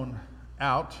phone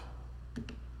out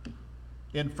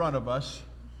in front of us,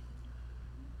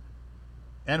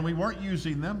 and we weren't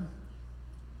using them,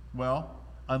 well,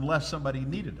 unless somebody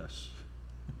needed us.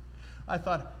 I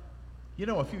thought,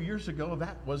 a few years ago,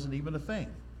 that wasn't even a thing.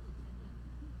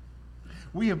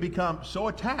 We have become so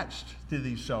attached to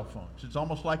these cell phones. It's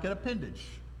almost like an appendage.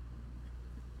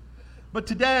 But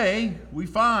today, we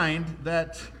find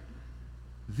that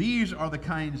these are the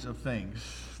kinds of things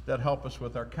that help us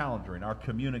with our calendaring, our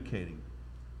communicating.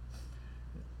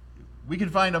 We can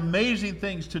find amazing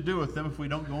things to do with them if we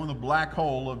don't go in the black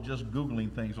hole of just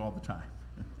Googling things all the time.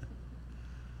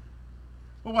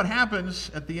 But what happens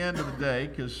at the end of the day,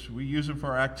 because we use them for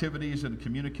our activities and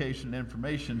communication and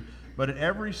information, but at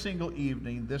every single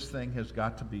evening, this thing has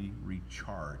got to be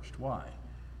recharged. Why?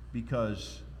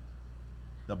 Because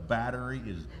the battery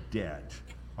is dead,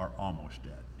 or almost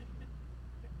dead.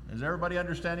 Is everybody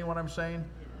understanding what I'm saying?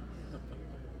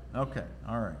 Okay,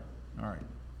 all right.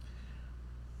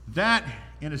 That,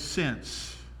 in a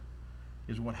sense,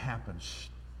 is what happens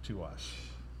to us.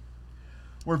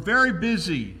 We're very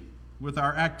busy with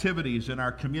our activities and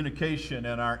our communication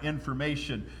and our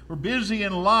information. We're busy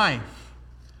in life.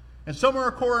 And somewhere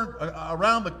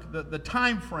around the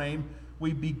time frame,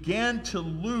 we began to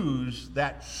lose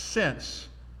that sense.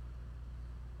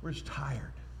 We're just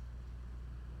tired.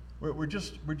 We're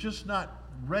just not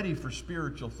ready for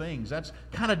spiritual things. That's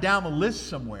kind of down the list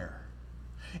somewhere.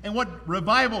 And what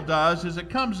revival does is it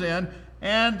comes in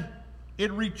and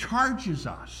it recharges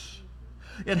us.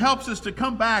 It helps us to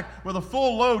come back with a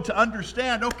full load to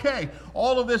understand, okay,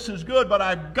 all of this is good, but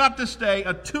I've got to stay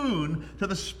attuned to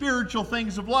the spiritual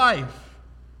things of life.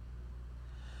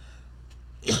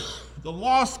 The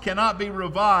lost cannot be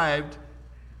revived.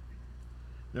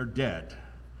 They're dead.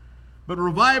 But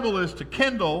revival is to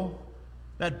kindle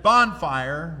that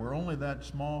bonfire where only that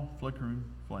small flickering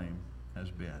flame has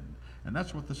been. And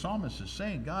that's what the psalmist is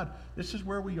saying. God, this is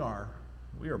where we are.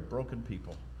 We are broken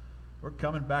people. We're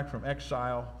coming back from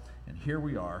exile, and here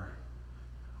we are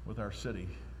with our city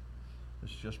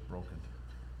that's just broken.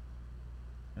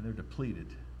 And they're depleted.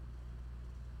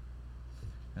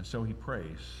 And so he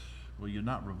prays, will you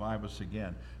not revive us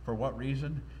again? For what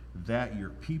reason? That your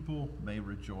people may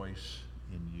rejoice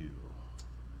in you.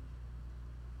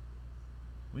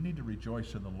 We need to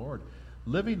rejoice in the Lord.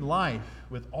 Living life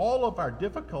with all of our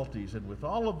difficulties and with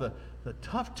all of the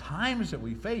tough times that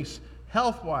we face,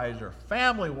 health-wise or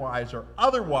family-wise or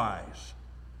otherwise,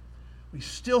 we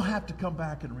still have to come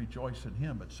back and rejoice in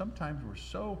Him. But sometimes we're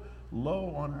so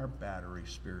low on our battery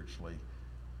spiritually,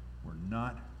 we're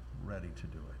not ready to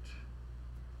do it.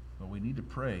 But we need to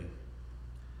pray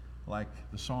like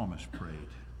the psalmist prayed.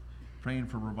 Praying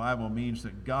for revival means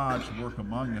that God's work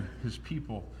among His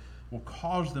people will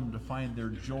cause them to find their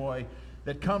joy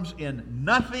that comes in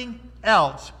nothing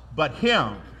else but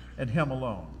Him and Him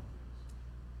alone.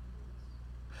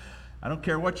 I don't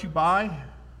care what you buy.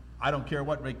 I don't care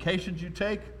what vacations you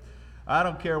take. I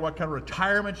don't care what kind of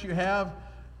retirements you have.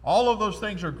 All of those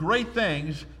things are great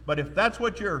things, but if that's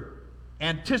what you're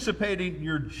anticipating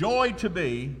your joy to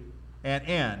be and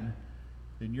end,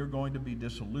 then you're going to be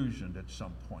disillusioned at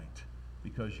some point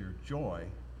because your joy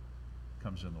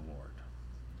comes in the Lord.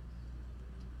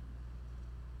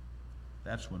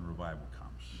 That's when revival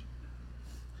comes.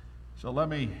 So let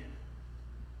me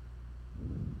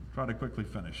try to quickly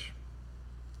finish.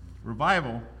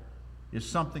 Revival is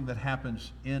something that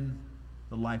happens in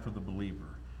the life of the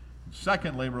believer.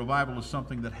 Secondly, revival is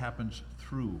something that happens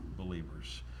through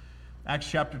believers. Acts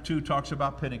chapter 2 talks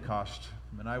about Pentecost,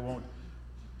 and I won't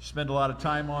spend a lot of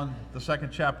time on the second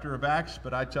chapter of Acts,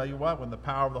 but I tell you what, when the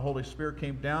power of the Holy Spirit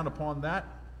came down upon that,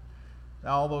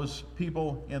 all those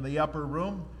people in the upper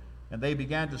room, and they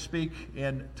began to speak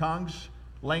in tongues,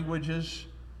 languages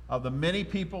of the many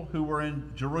people who were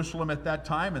in Jerusalem at that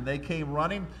time, and they came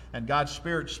running, and God's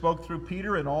Spirit spoke through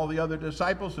Peter and all the other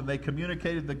disciples, and they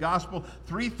communicated the gospel.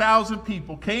 3,000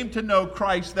 people came to know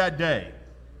Christ that day.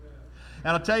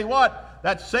 And I'll tell you what,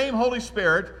 that same Holy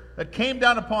Spirit that came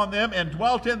down upon them and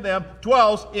dwelt in them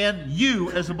dwells in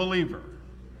you as a believer.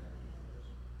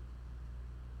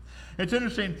 It's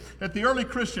interesting that the early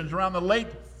Christians around the late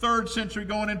 3rd century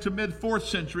going into mid-4th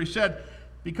century said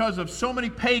because of so many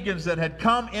pagans that had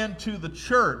come into the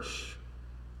church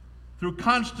through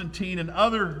Constantine and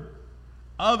other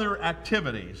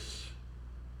activities,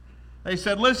 they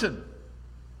said, listen,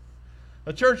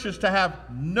 the church is to have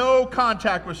no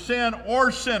contact with sin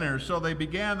or sinners. So they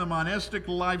began the monastic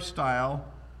lifestyle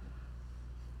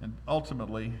and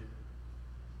ultimately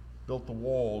built the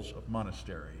walls of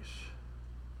monasteries.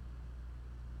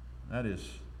 That is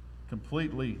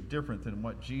completely different than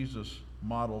what Jesus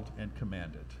modeled and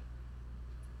commanded.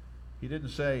 He didn't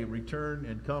say, return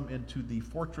and come into the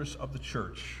fortress of the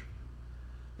church.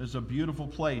 It's a beautiful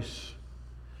place.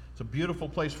 It's a beautiful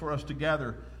place for us to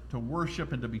gather, to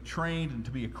worship and to be trained and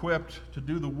to be equipped to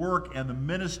do the work and the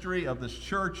ministry of this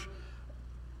church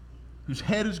whose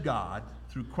head is God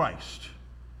through Christ.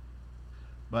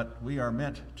 But we are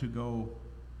meant to go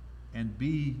and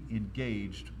be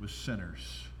engaged with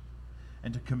sinners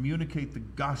and to communicate the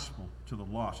gospel to the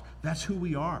lost. That's who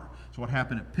we are. That's what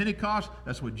happened at Pentecost.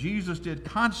 That's what Jesus did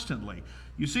constantly.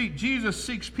 You see, Jesus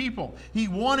seeks people. He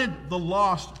wanted the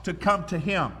lost to come to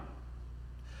Him.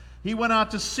 He went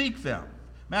out to seek them.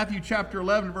 Matthew chapter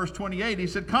 11, verse 28, He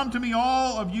said, come to me,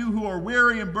 all of you who are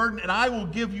weary and burdened, and I will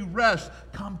give you rest.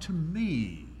 Come to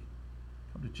me.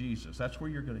 Come to Jesus. That's where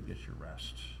you're going to get your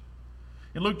rest.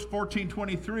 In Luke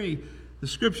 14:23, the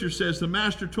scripture says, the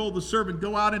master told the servant,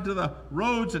 go out into the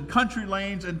roads and country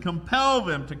lanes and compel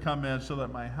them to come in so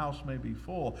that my house may be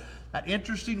full. That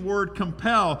interesting word,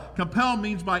 compel. Compel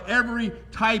means by every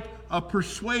type of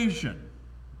persuasion.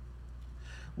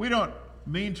 We don't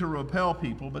mean to repel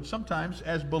people, but sometimes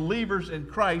as believers in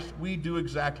Christ, we do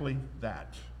exactly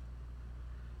that.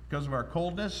 Because of our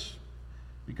coldness,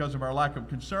 because of our lack of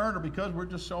concern, or because we're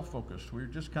just self-focused. We're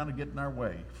just kind of getting our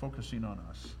way, focusing on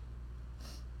us.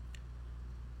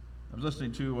 I was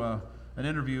listening to an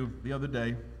interview the other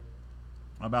day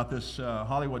about this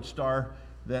Hollywood star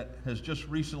that has just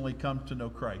recently come to know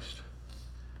Christ.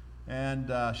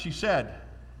 And she said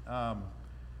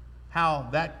how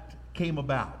that came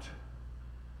about.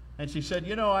 And she said,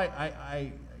 you know,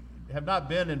 I have not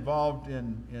been involved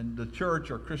in the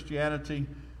church or Christianity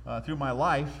through my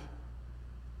life,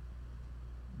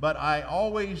 but I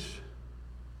always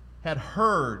had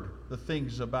heard the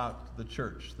things about the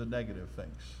church, the negative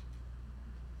things.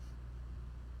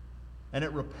 And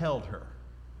it repelled her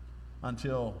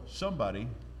until somebody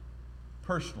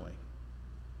personally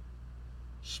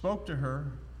spoke to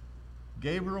her,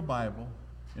 gave her a Bible,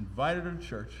 invited her to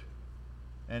church,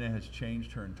 and it has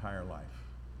changed her entire life.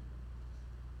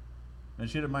 And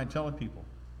she didn't mind telling people.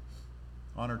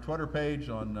 On her Twitter page,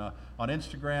 on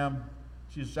Instagram,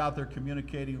 she's out there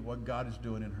communicating what God is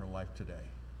doing in her life today.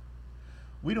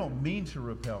 We don't mean to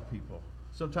repel people.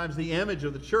 Sometimes the image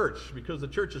of the church, because the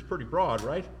church is pretty broad,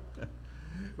 right?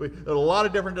 There are a lot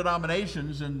of different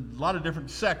denominations and a lot of different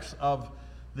sects of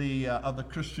the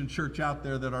Christian church out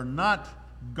there that are not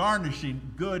garnishing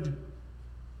good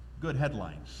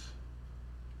headlines.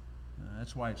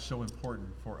 That's why it's so important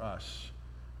for us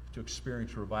to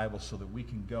experience revival so that we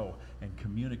can go and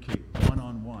communicate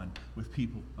one-on-one with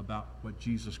people about what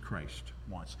Jesus Christ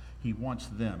wants. He wants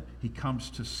them. He comes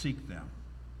to seek them.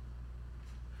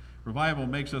 Revival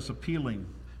makes us appealing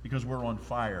because we're on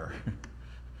fire.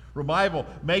 Revival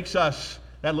makes us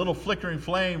that little flickering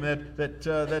flame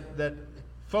that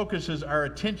focuses our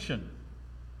attention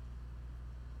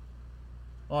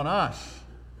on us.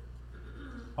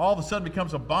 All of a sudden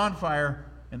becomes a bonfire,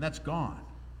 and that's gone.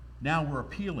 Now we're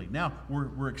appealing. Now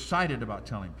we're excited about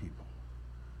telling people.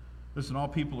 Listen, all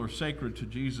people are sacred to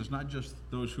Jesus, not just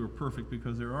those who are perfect,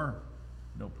 because there are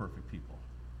no perfect people.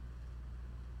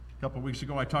 A couple of weeks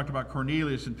ago, I talked about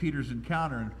Cornelius and Peter's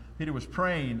encounter, and Peter was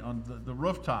praying on the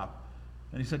rooftop,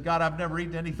 and he said, God, I've never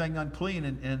eaten anything unclean.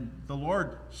 And the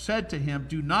Lord said to him,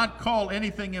 do not call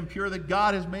anything impure that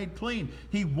God has made clean.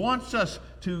 He wants us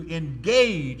to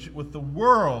engage with the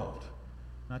world,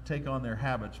 not take on their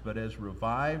habits, but as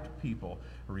revived people,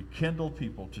 rekindled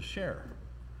people, to share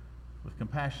with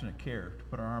compassionate care, to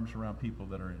put our arms around people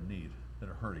that are in need, that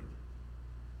are hurting,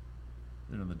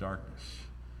 that are in the darkness.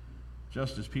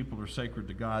 Just as people are sacred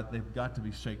to God, they've got to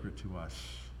be sacred to us.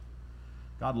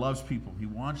 God loves people. He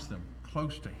wants them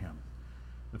close to him.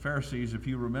 The Pharisees, if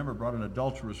you remember, brought an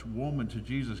adulterous woman to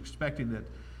Jesus, expecting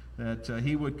that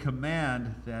he would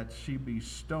command that she be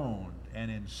stoned.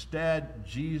 And instead,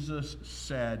 Jesus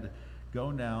said,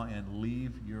 go now and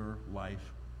leave your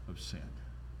life of sin.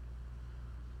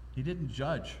 He didn't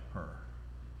judge her.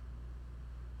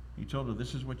 He told her,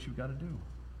 this is what you've got to do.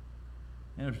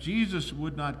 And if Jesus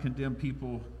would not condemn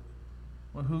people,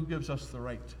 well, who gives us the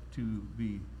right to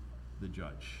be the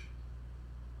judge?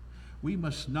 We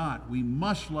must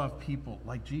love people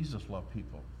like Jesus loved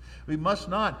people. We must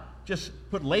not just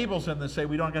put labels on them and say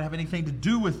we don't have anything to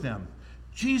do with them.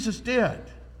 Jesus did.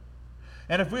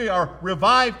 And if we are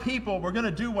revived people, we're going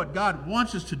to do what God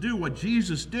wants us to do, what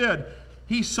Jesus did.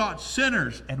 He sought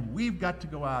sinners, and we've got to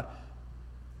go out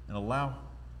and allow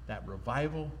that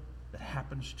revival that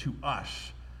happens to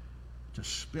us to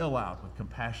spill out with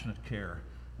compassionate care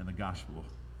in the gospel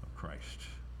of Christ.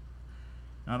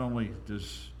 Not only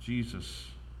does Jesus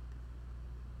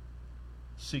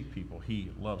seek people, he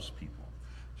loves people.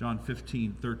 John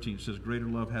 15:13 says, greater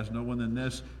love has no one than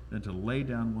this, than to lay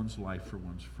down one's life for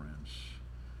one's friends.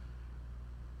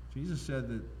 Jesus said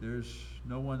that there's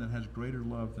no one that has greater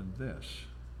love than this.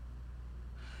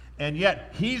 And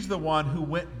yet, he's the one who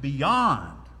went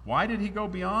beyond. Why did he go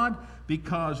beyond?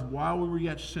 Because while we were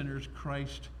yet sinners,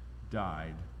 Christ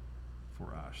died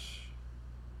for us.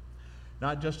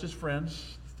 Not just as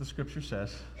friends, the scripture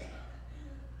says,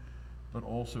 but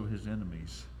also his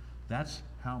enemies. That's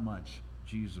how much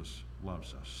Jesus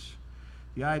loves us.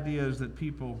 The idea is that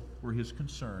people were his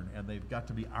concern, and they've got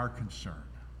to be our concern.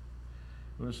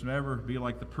 Let's never be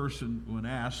like the person when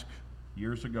asked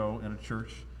years ago in a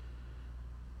church.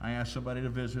 I asked somebody to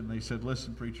visit, and they said,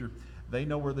 listen, preacher, they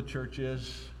know where the church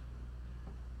is.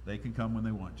 They can come when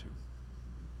they want to.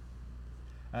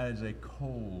 That is a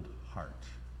cold heart.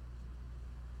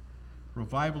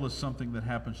 Revival is something that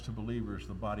happens to believers,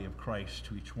 the body of Christ,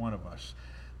 to each one of us.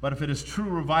 But if it is true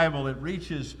revival, it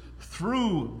reaches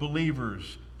through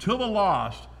believers to the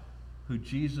lost who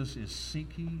Jesus is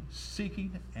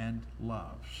seeking and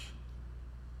loves.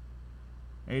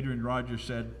 Adrian Rogers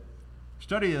said,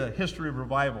 study the history of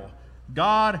revival.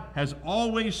 God has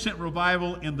always sent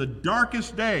revival in the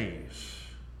darkest days.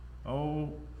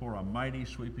 Oh, for a mighty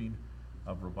sweeping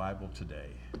of revival today.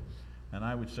 And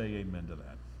I would say amen to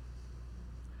that.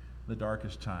 The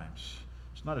darkest times.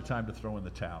 It's not a time to throw in the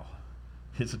towel.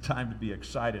 It's a time to be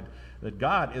excited that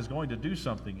God is going to do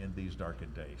something in these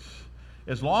darkened days.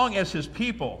 As long as his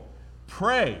people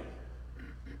pray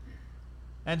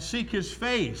and seek his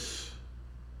face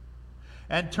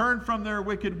and turn from their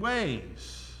wicked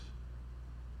ways,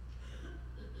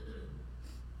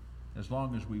 as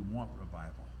long as we want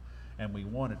revival, and we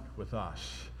want it with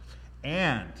us.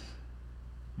 And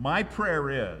my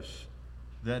prayer is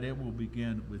that it will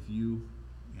begin with you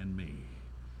and me.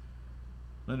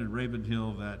 Leonard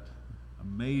Ravenhill, that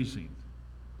amazing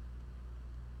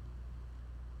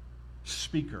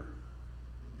speaker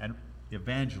and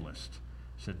evangelist,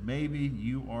 said, maybe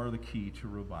you are the key to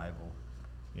revival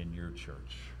in your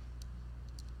church.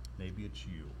 Maybe it's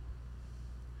you.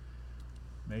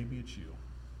 Maybe it's you.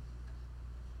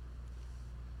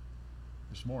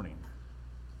 This morning,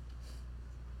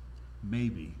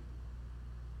 maybe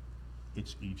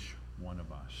it's each one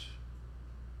of us.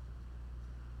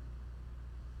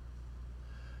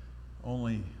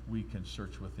 Only we can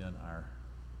search within our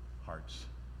hearts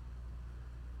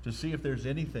to see if there's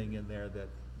anything in there that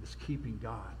is keeping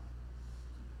God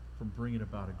from bringing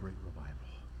about a great revival.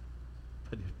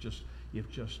 But if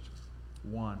just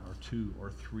one or two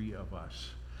or three of us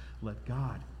let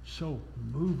God so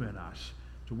move in us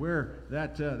to where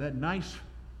that nice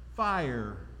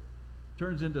fire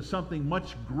turns into something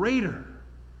much greater,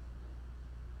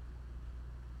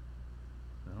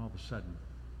 then all of a sudden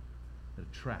it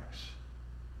attracts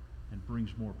and brings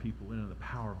more people in, and the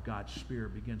power of God's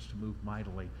Spirit begins to move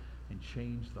mightily and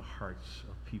change the hearts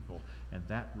of people. And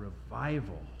that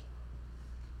revival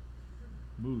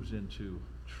moves into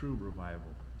true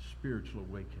revival, spiritual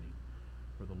awakening,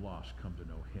 where the lost come to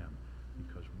know him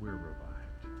because we're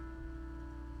revived.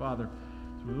 Father,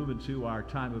 as we move into our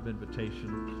time of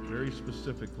invitation, very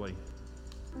specifically,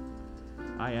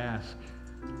 I ask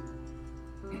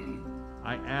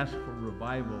for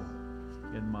revival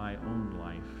in my own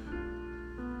life.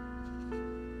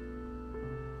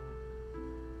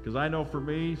 Because I know for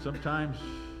me, sometimes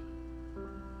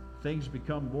things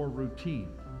become more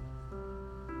routine.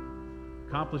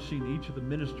 Accomplishing each of the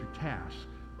ministry tasks.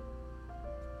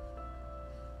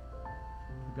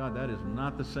 God, that is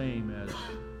not the same as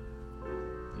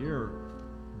your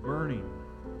burning,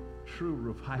 true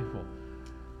revival,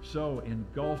 so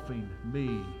engulfing me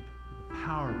with the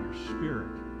power of your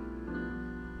Spirit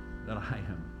that I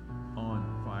am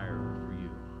on fire for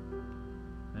you.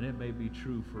 And it may be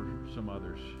true for some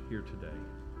others here today.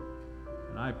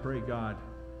 And I pray, God,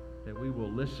 that we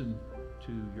will listen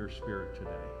to your Spirit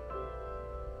today.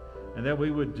 And that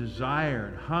we would desire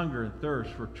and hunger and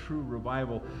thirst for true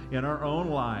revival in our own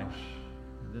lives.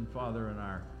 And then, Father, in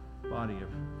our body of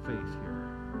faith here.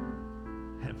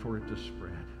 And for it to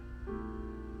spread.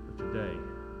 But today,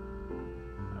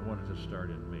 I want it to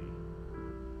start in me.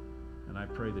 And I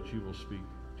pray that you will speak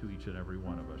to each and every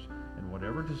one of us. And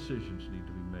whatever decisions need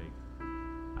to be made,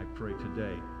 I pray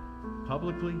today,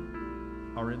 publicly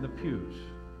or in the pews,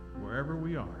 wherever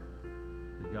we are,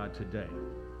 that God today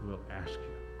will ask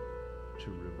you to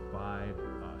revive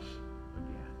us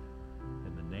again.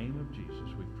 In the name of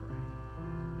Jesus we pray.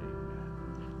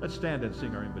 Amen. Let's stand and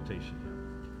sing our invitation hymn.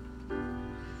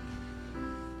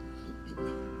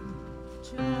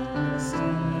 Just as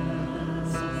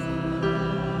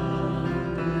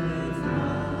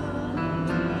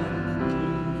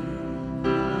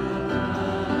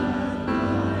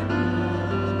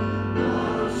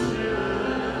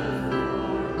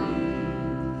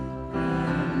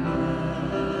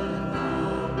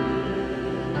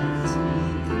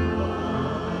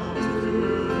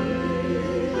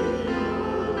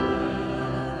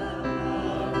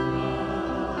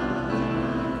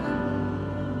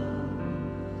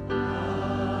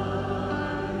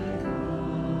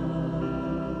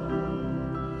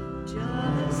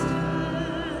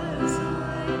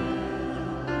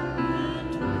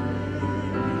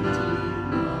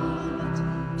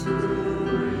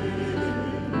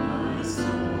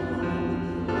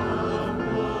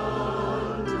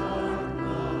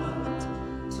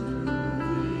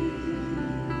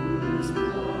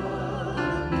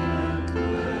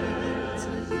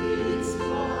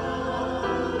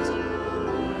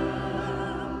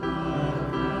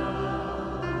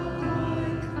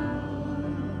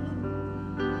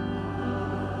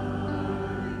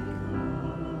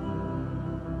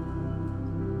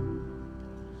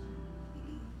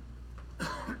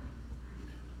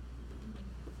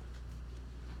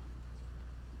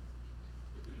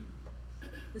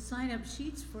The sign-up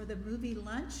sheets for the movie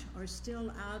lunch are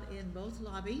still out in both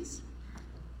lobbies.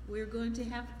 We're going to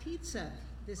have pizza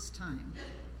this time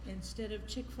instead of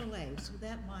Chick-fil-A, so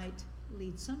that might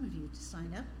lead some of you to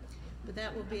sign up. but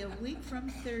that will be a week from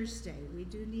Thursday. We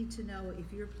do need to know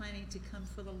if you're planning to come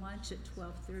for the lunch at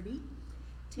 12:30.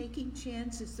 Taking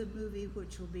Chance is the movie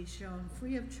which will be shown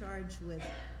free of charge with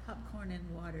popcorn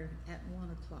and water at 1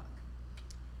 o'clock.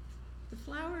 The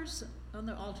flowers on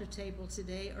the altar table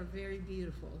today are very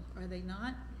beautiful, are they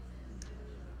not?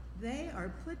 They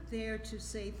are put there to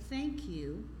say thank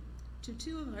you to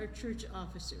two of our church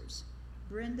officers,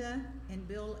 Brenda and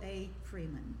Bill A.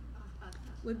 Freeman.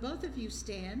 Would both of you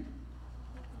stand?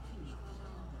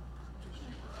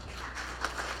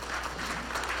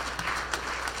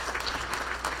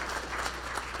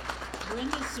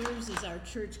 Brenda serves as our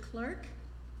church clerk,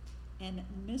 and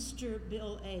Mr.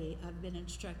 Bill A., I've been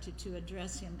instructed to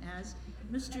address him as,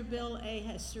 Mr. Bill A.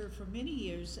 has served for many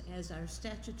years as our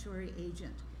statutory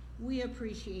agent. We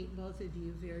appreciate both of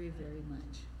you very, very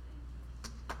much.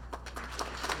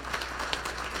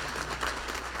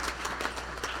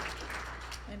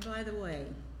 And by the way,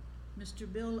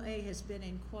 Mr. Bill A. has been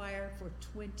in choir for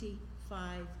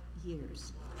 25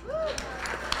 years.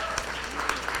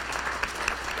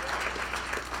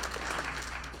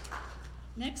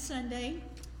 Next Sunday,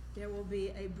 there will be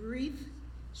a brief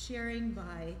sharing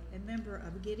by a member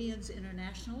of Gideon's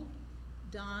International.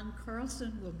 Don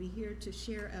Carlson will be here to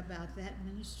share about that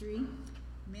ministry.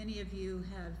 Many of you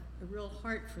have a real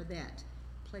heart for that,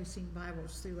 placing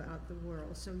Bibles throughout the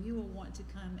world. So you will want to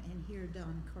come and hear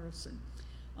Don Carlson.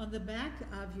 On the back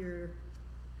of your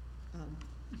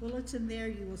bulletin there,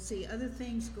 you will see other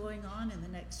things going on in the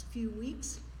next few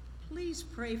weeks. Please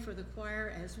pray for the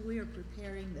choir as we are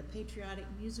preparing the patriotic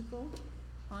musical.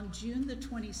 On June the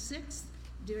 26th,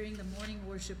 during the morning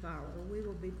worship hour, we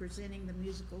will be presenting the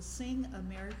musical Sing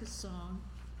America's Song,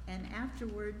 and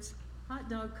afterwards, hot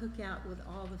dog cookout with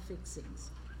all the fixings.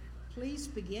 Please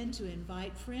begin to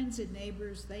invite friends and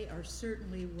neighbors. They are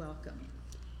certainly welcome.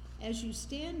 As you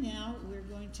stand now, we're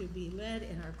going to be led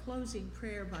in our closing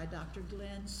prayer by Dr.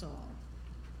 Glenn Saul.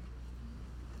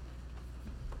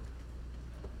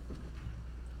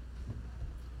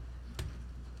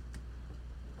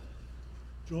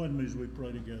 Join me as we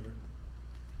pray together.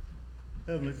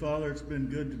 Heavenly Father, it's been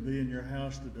good to be in your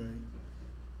house today.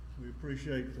 We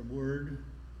appreciate the word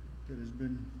that has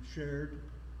been shared.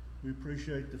 We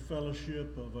appreciate the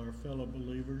fellowship of our fellow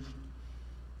believers.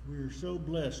 We are so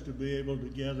blessed to be able to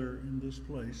gather in this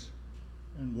place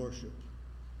and worship.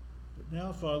 But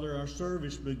now, Father, our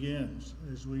service begins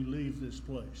as we leave this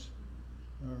place.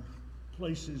 Our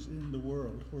places in the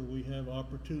world where we have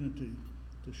opportunity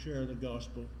to share the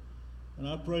gospel. And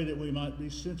I pray that we might be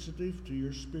sensitive to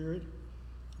your Spirit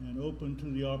and open to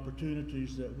the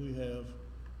opportunities that we have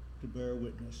to bear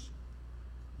witness.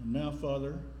 And now,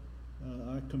 Father,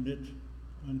 I commit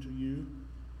unto you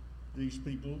these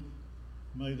people.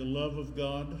 May the love of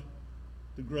God,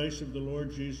 the grace of the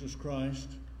Lord Jesus Christ,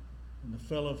 and the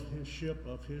fellowship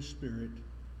of his Spirit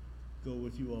go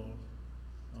with you all.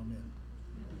 Amen.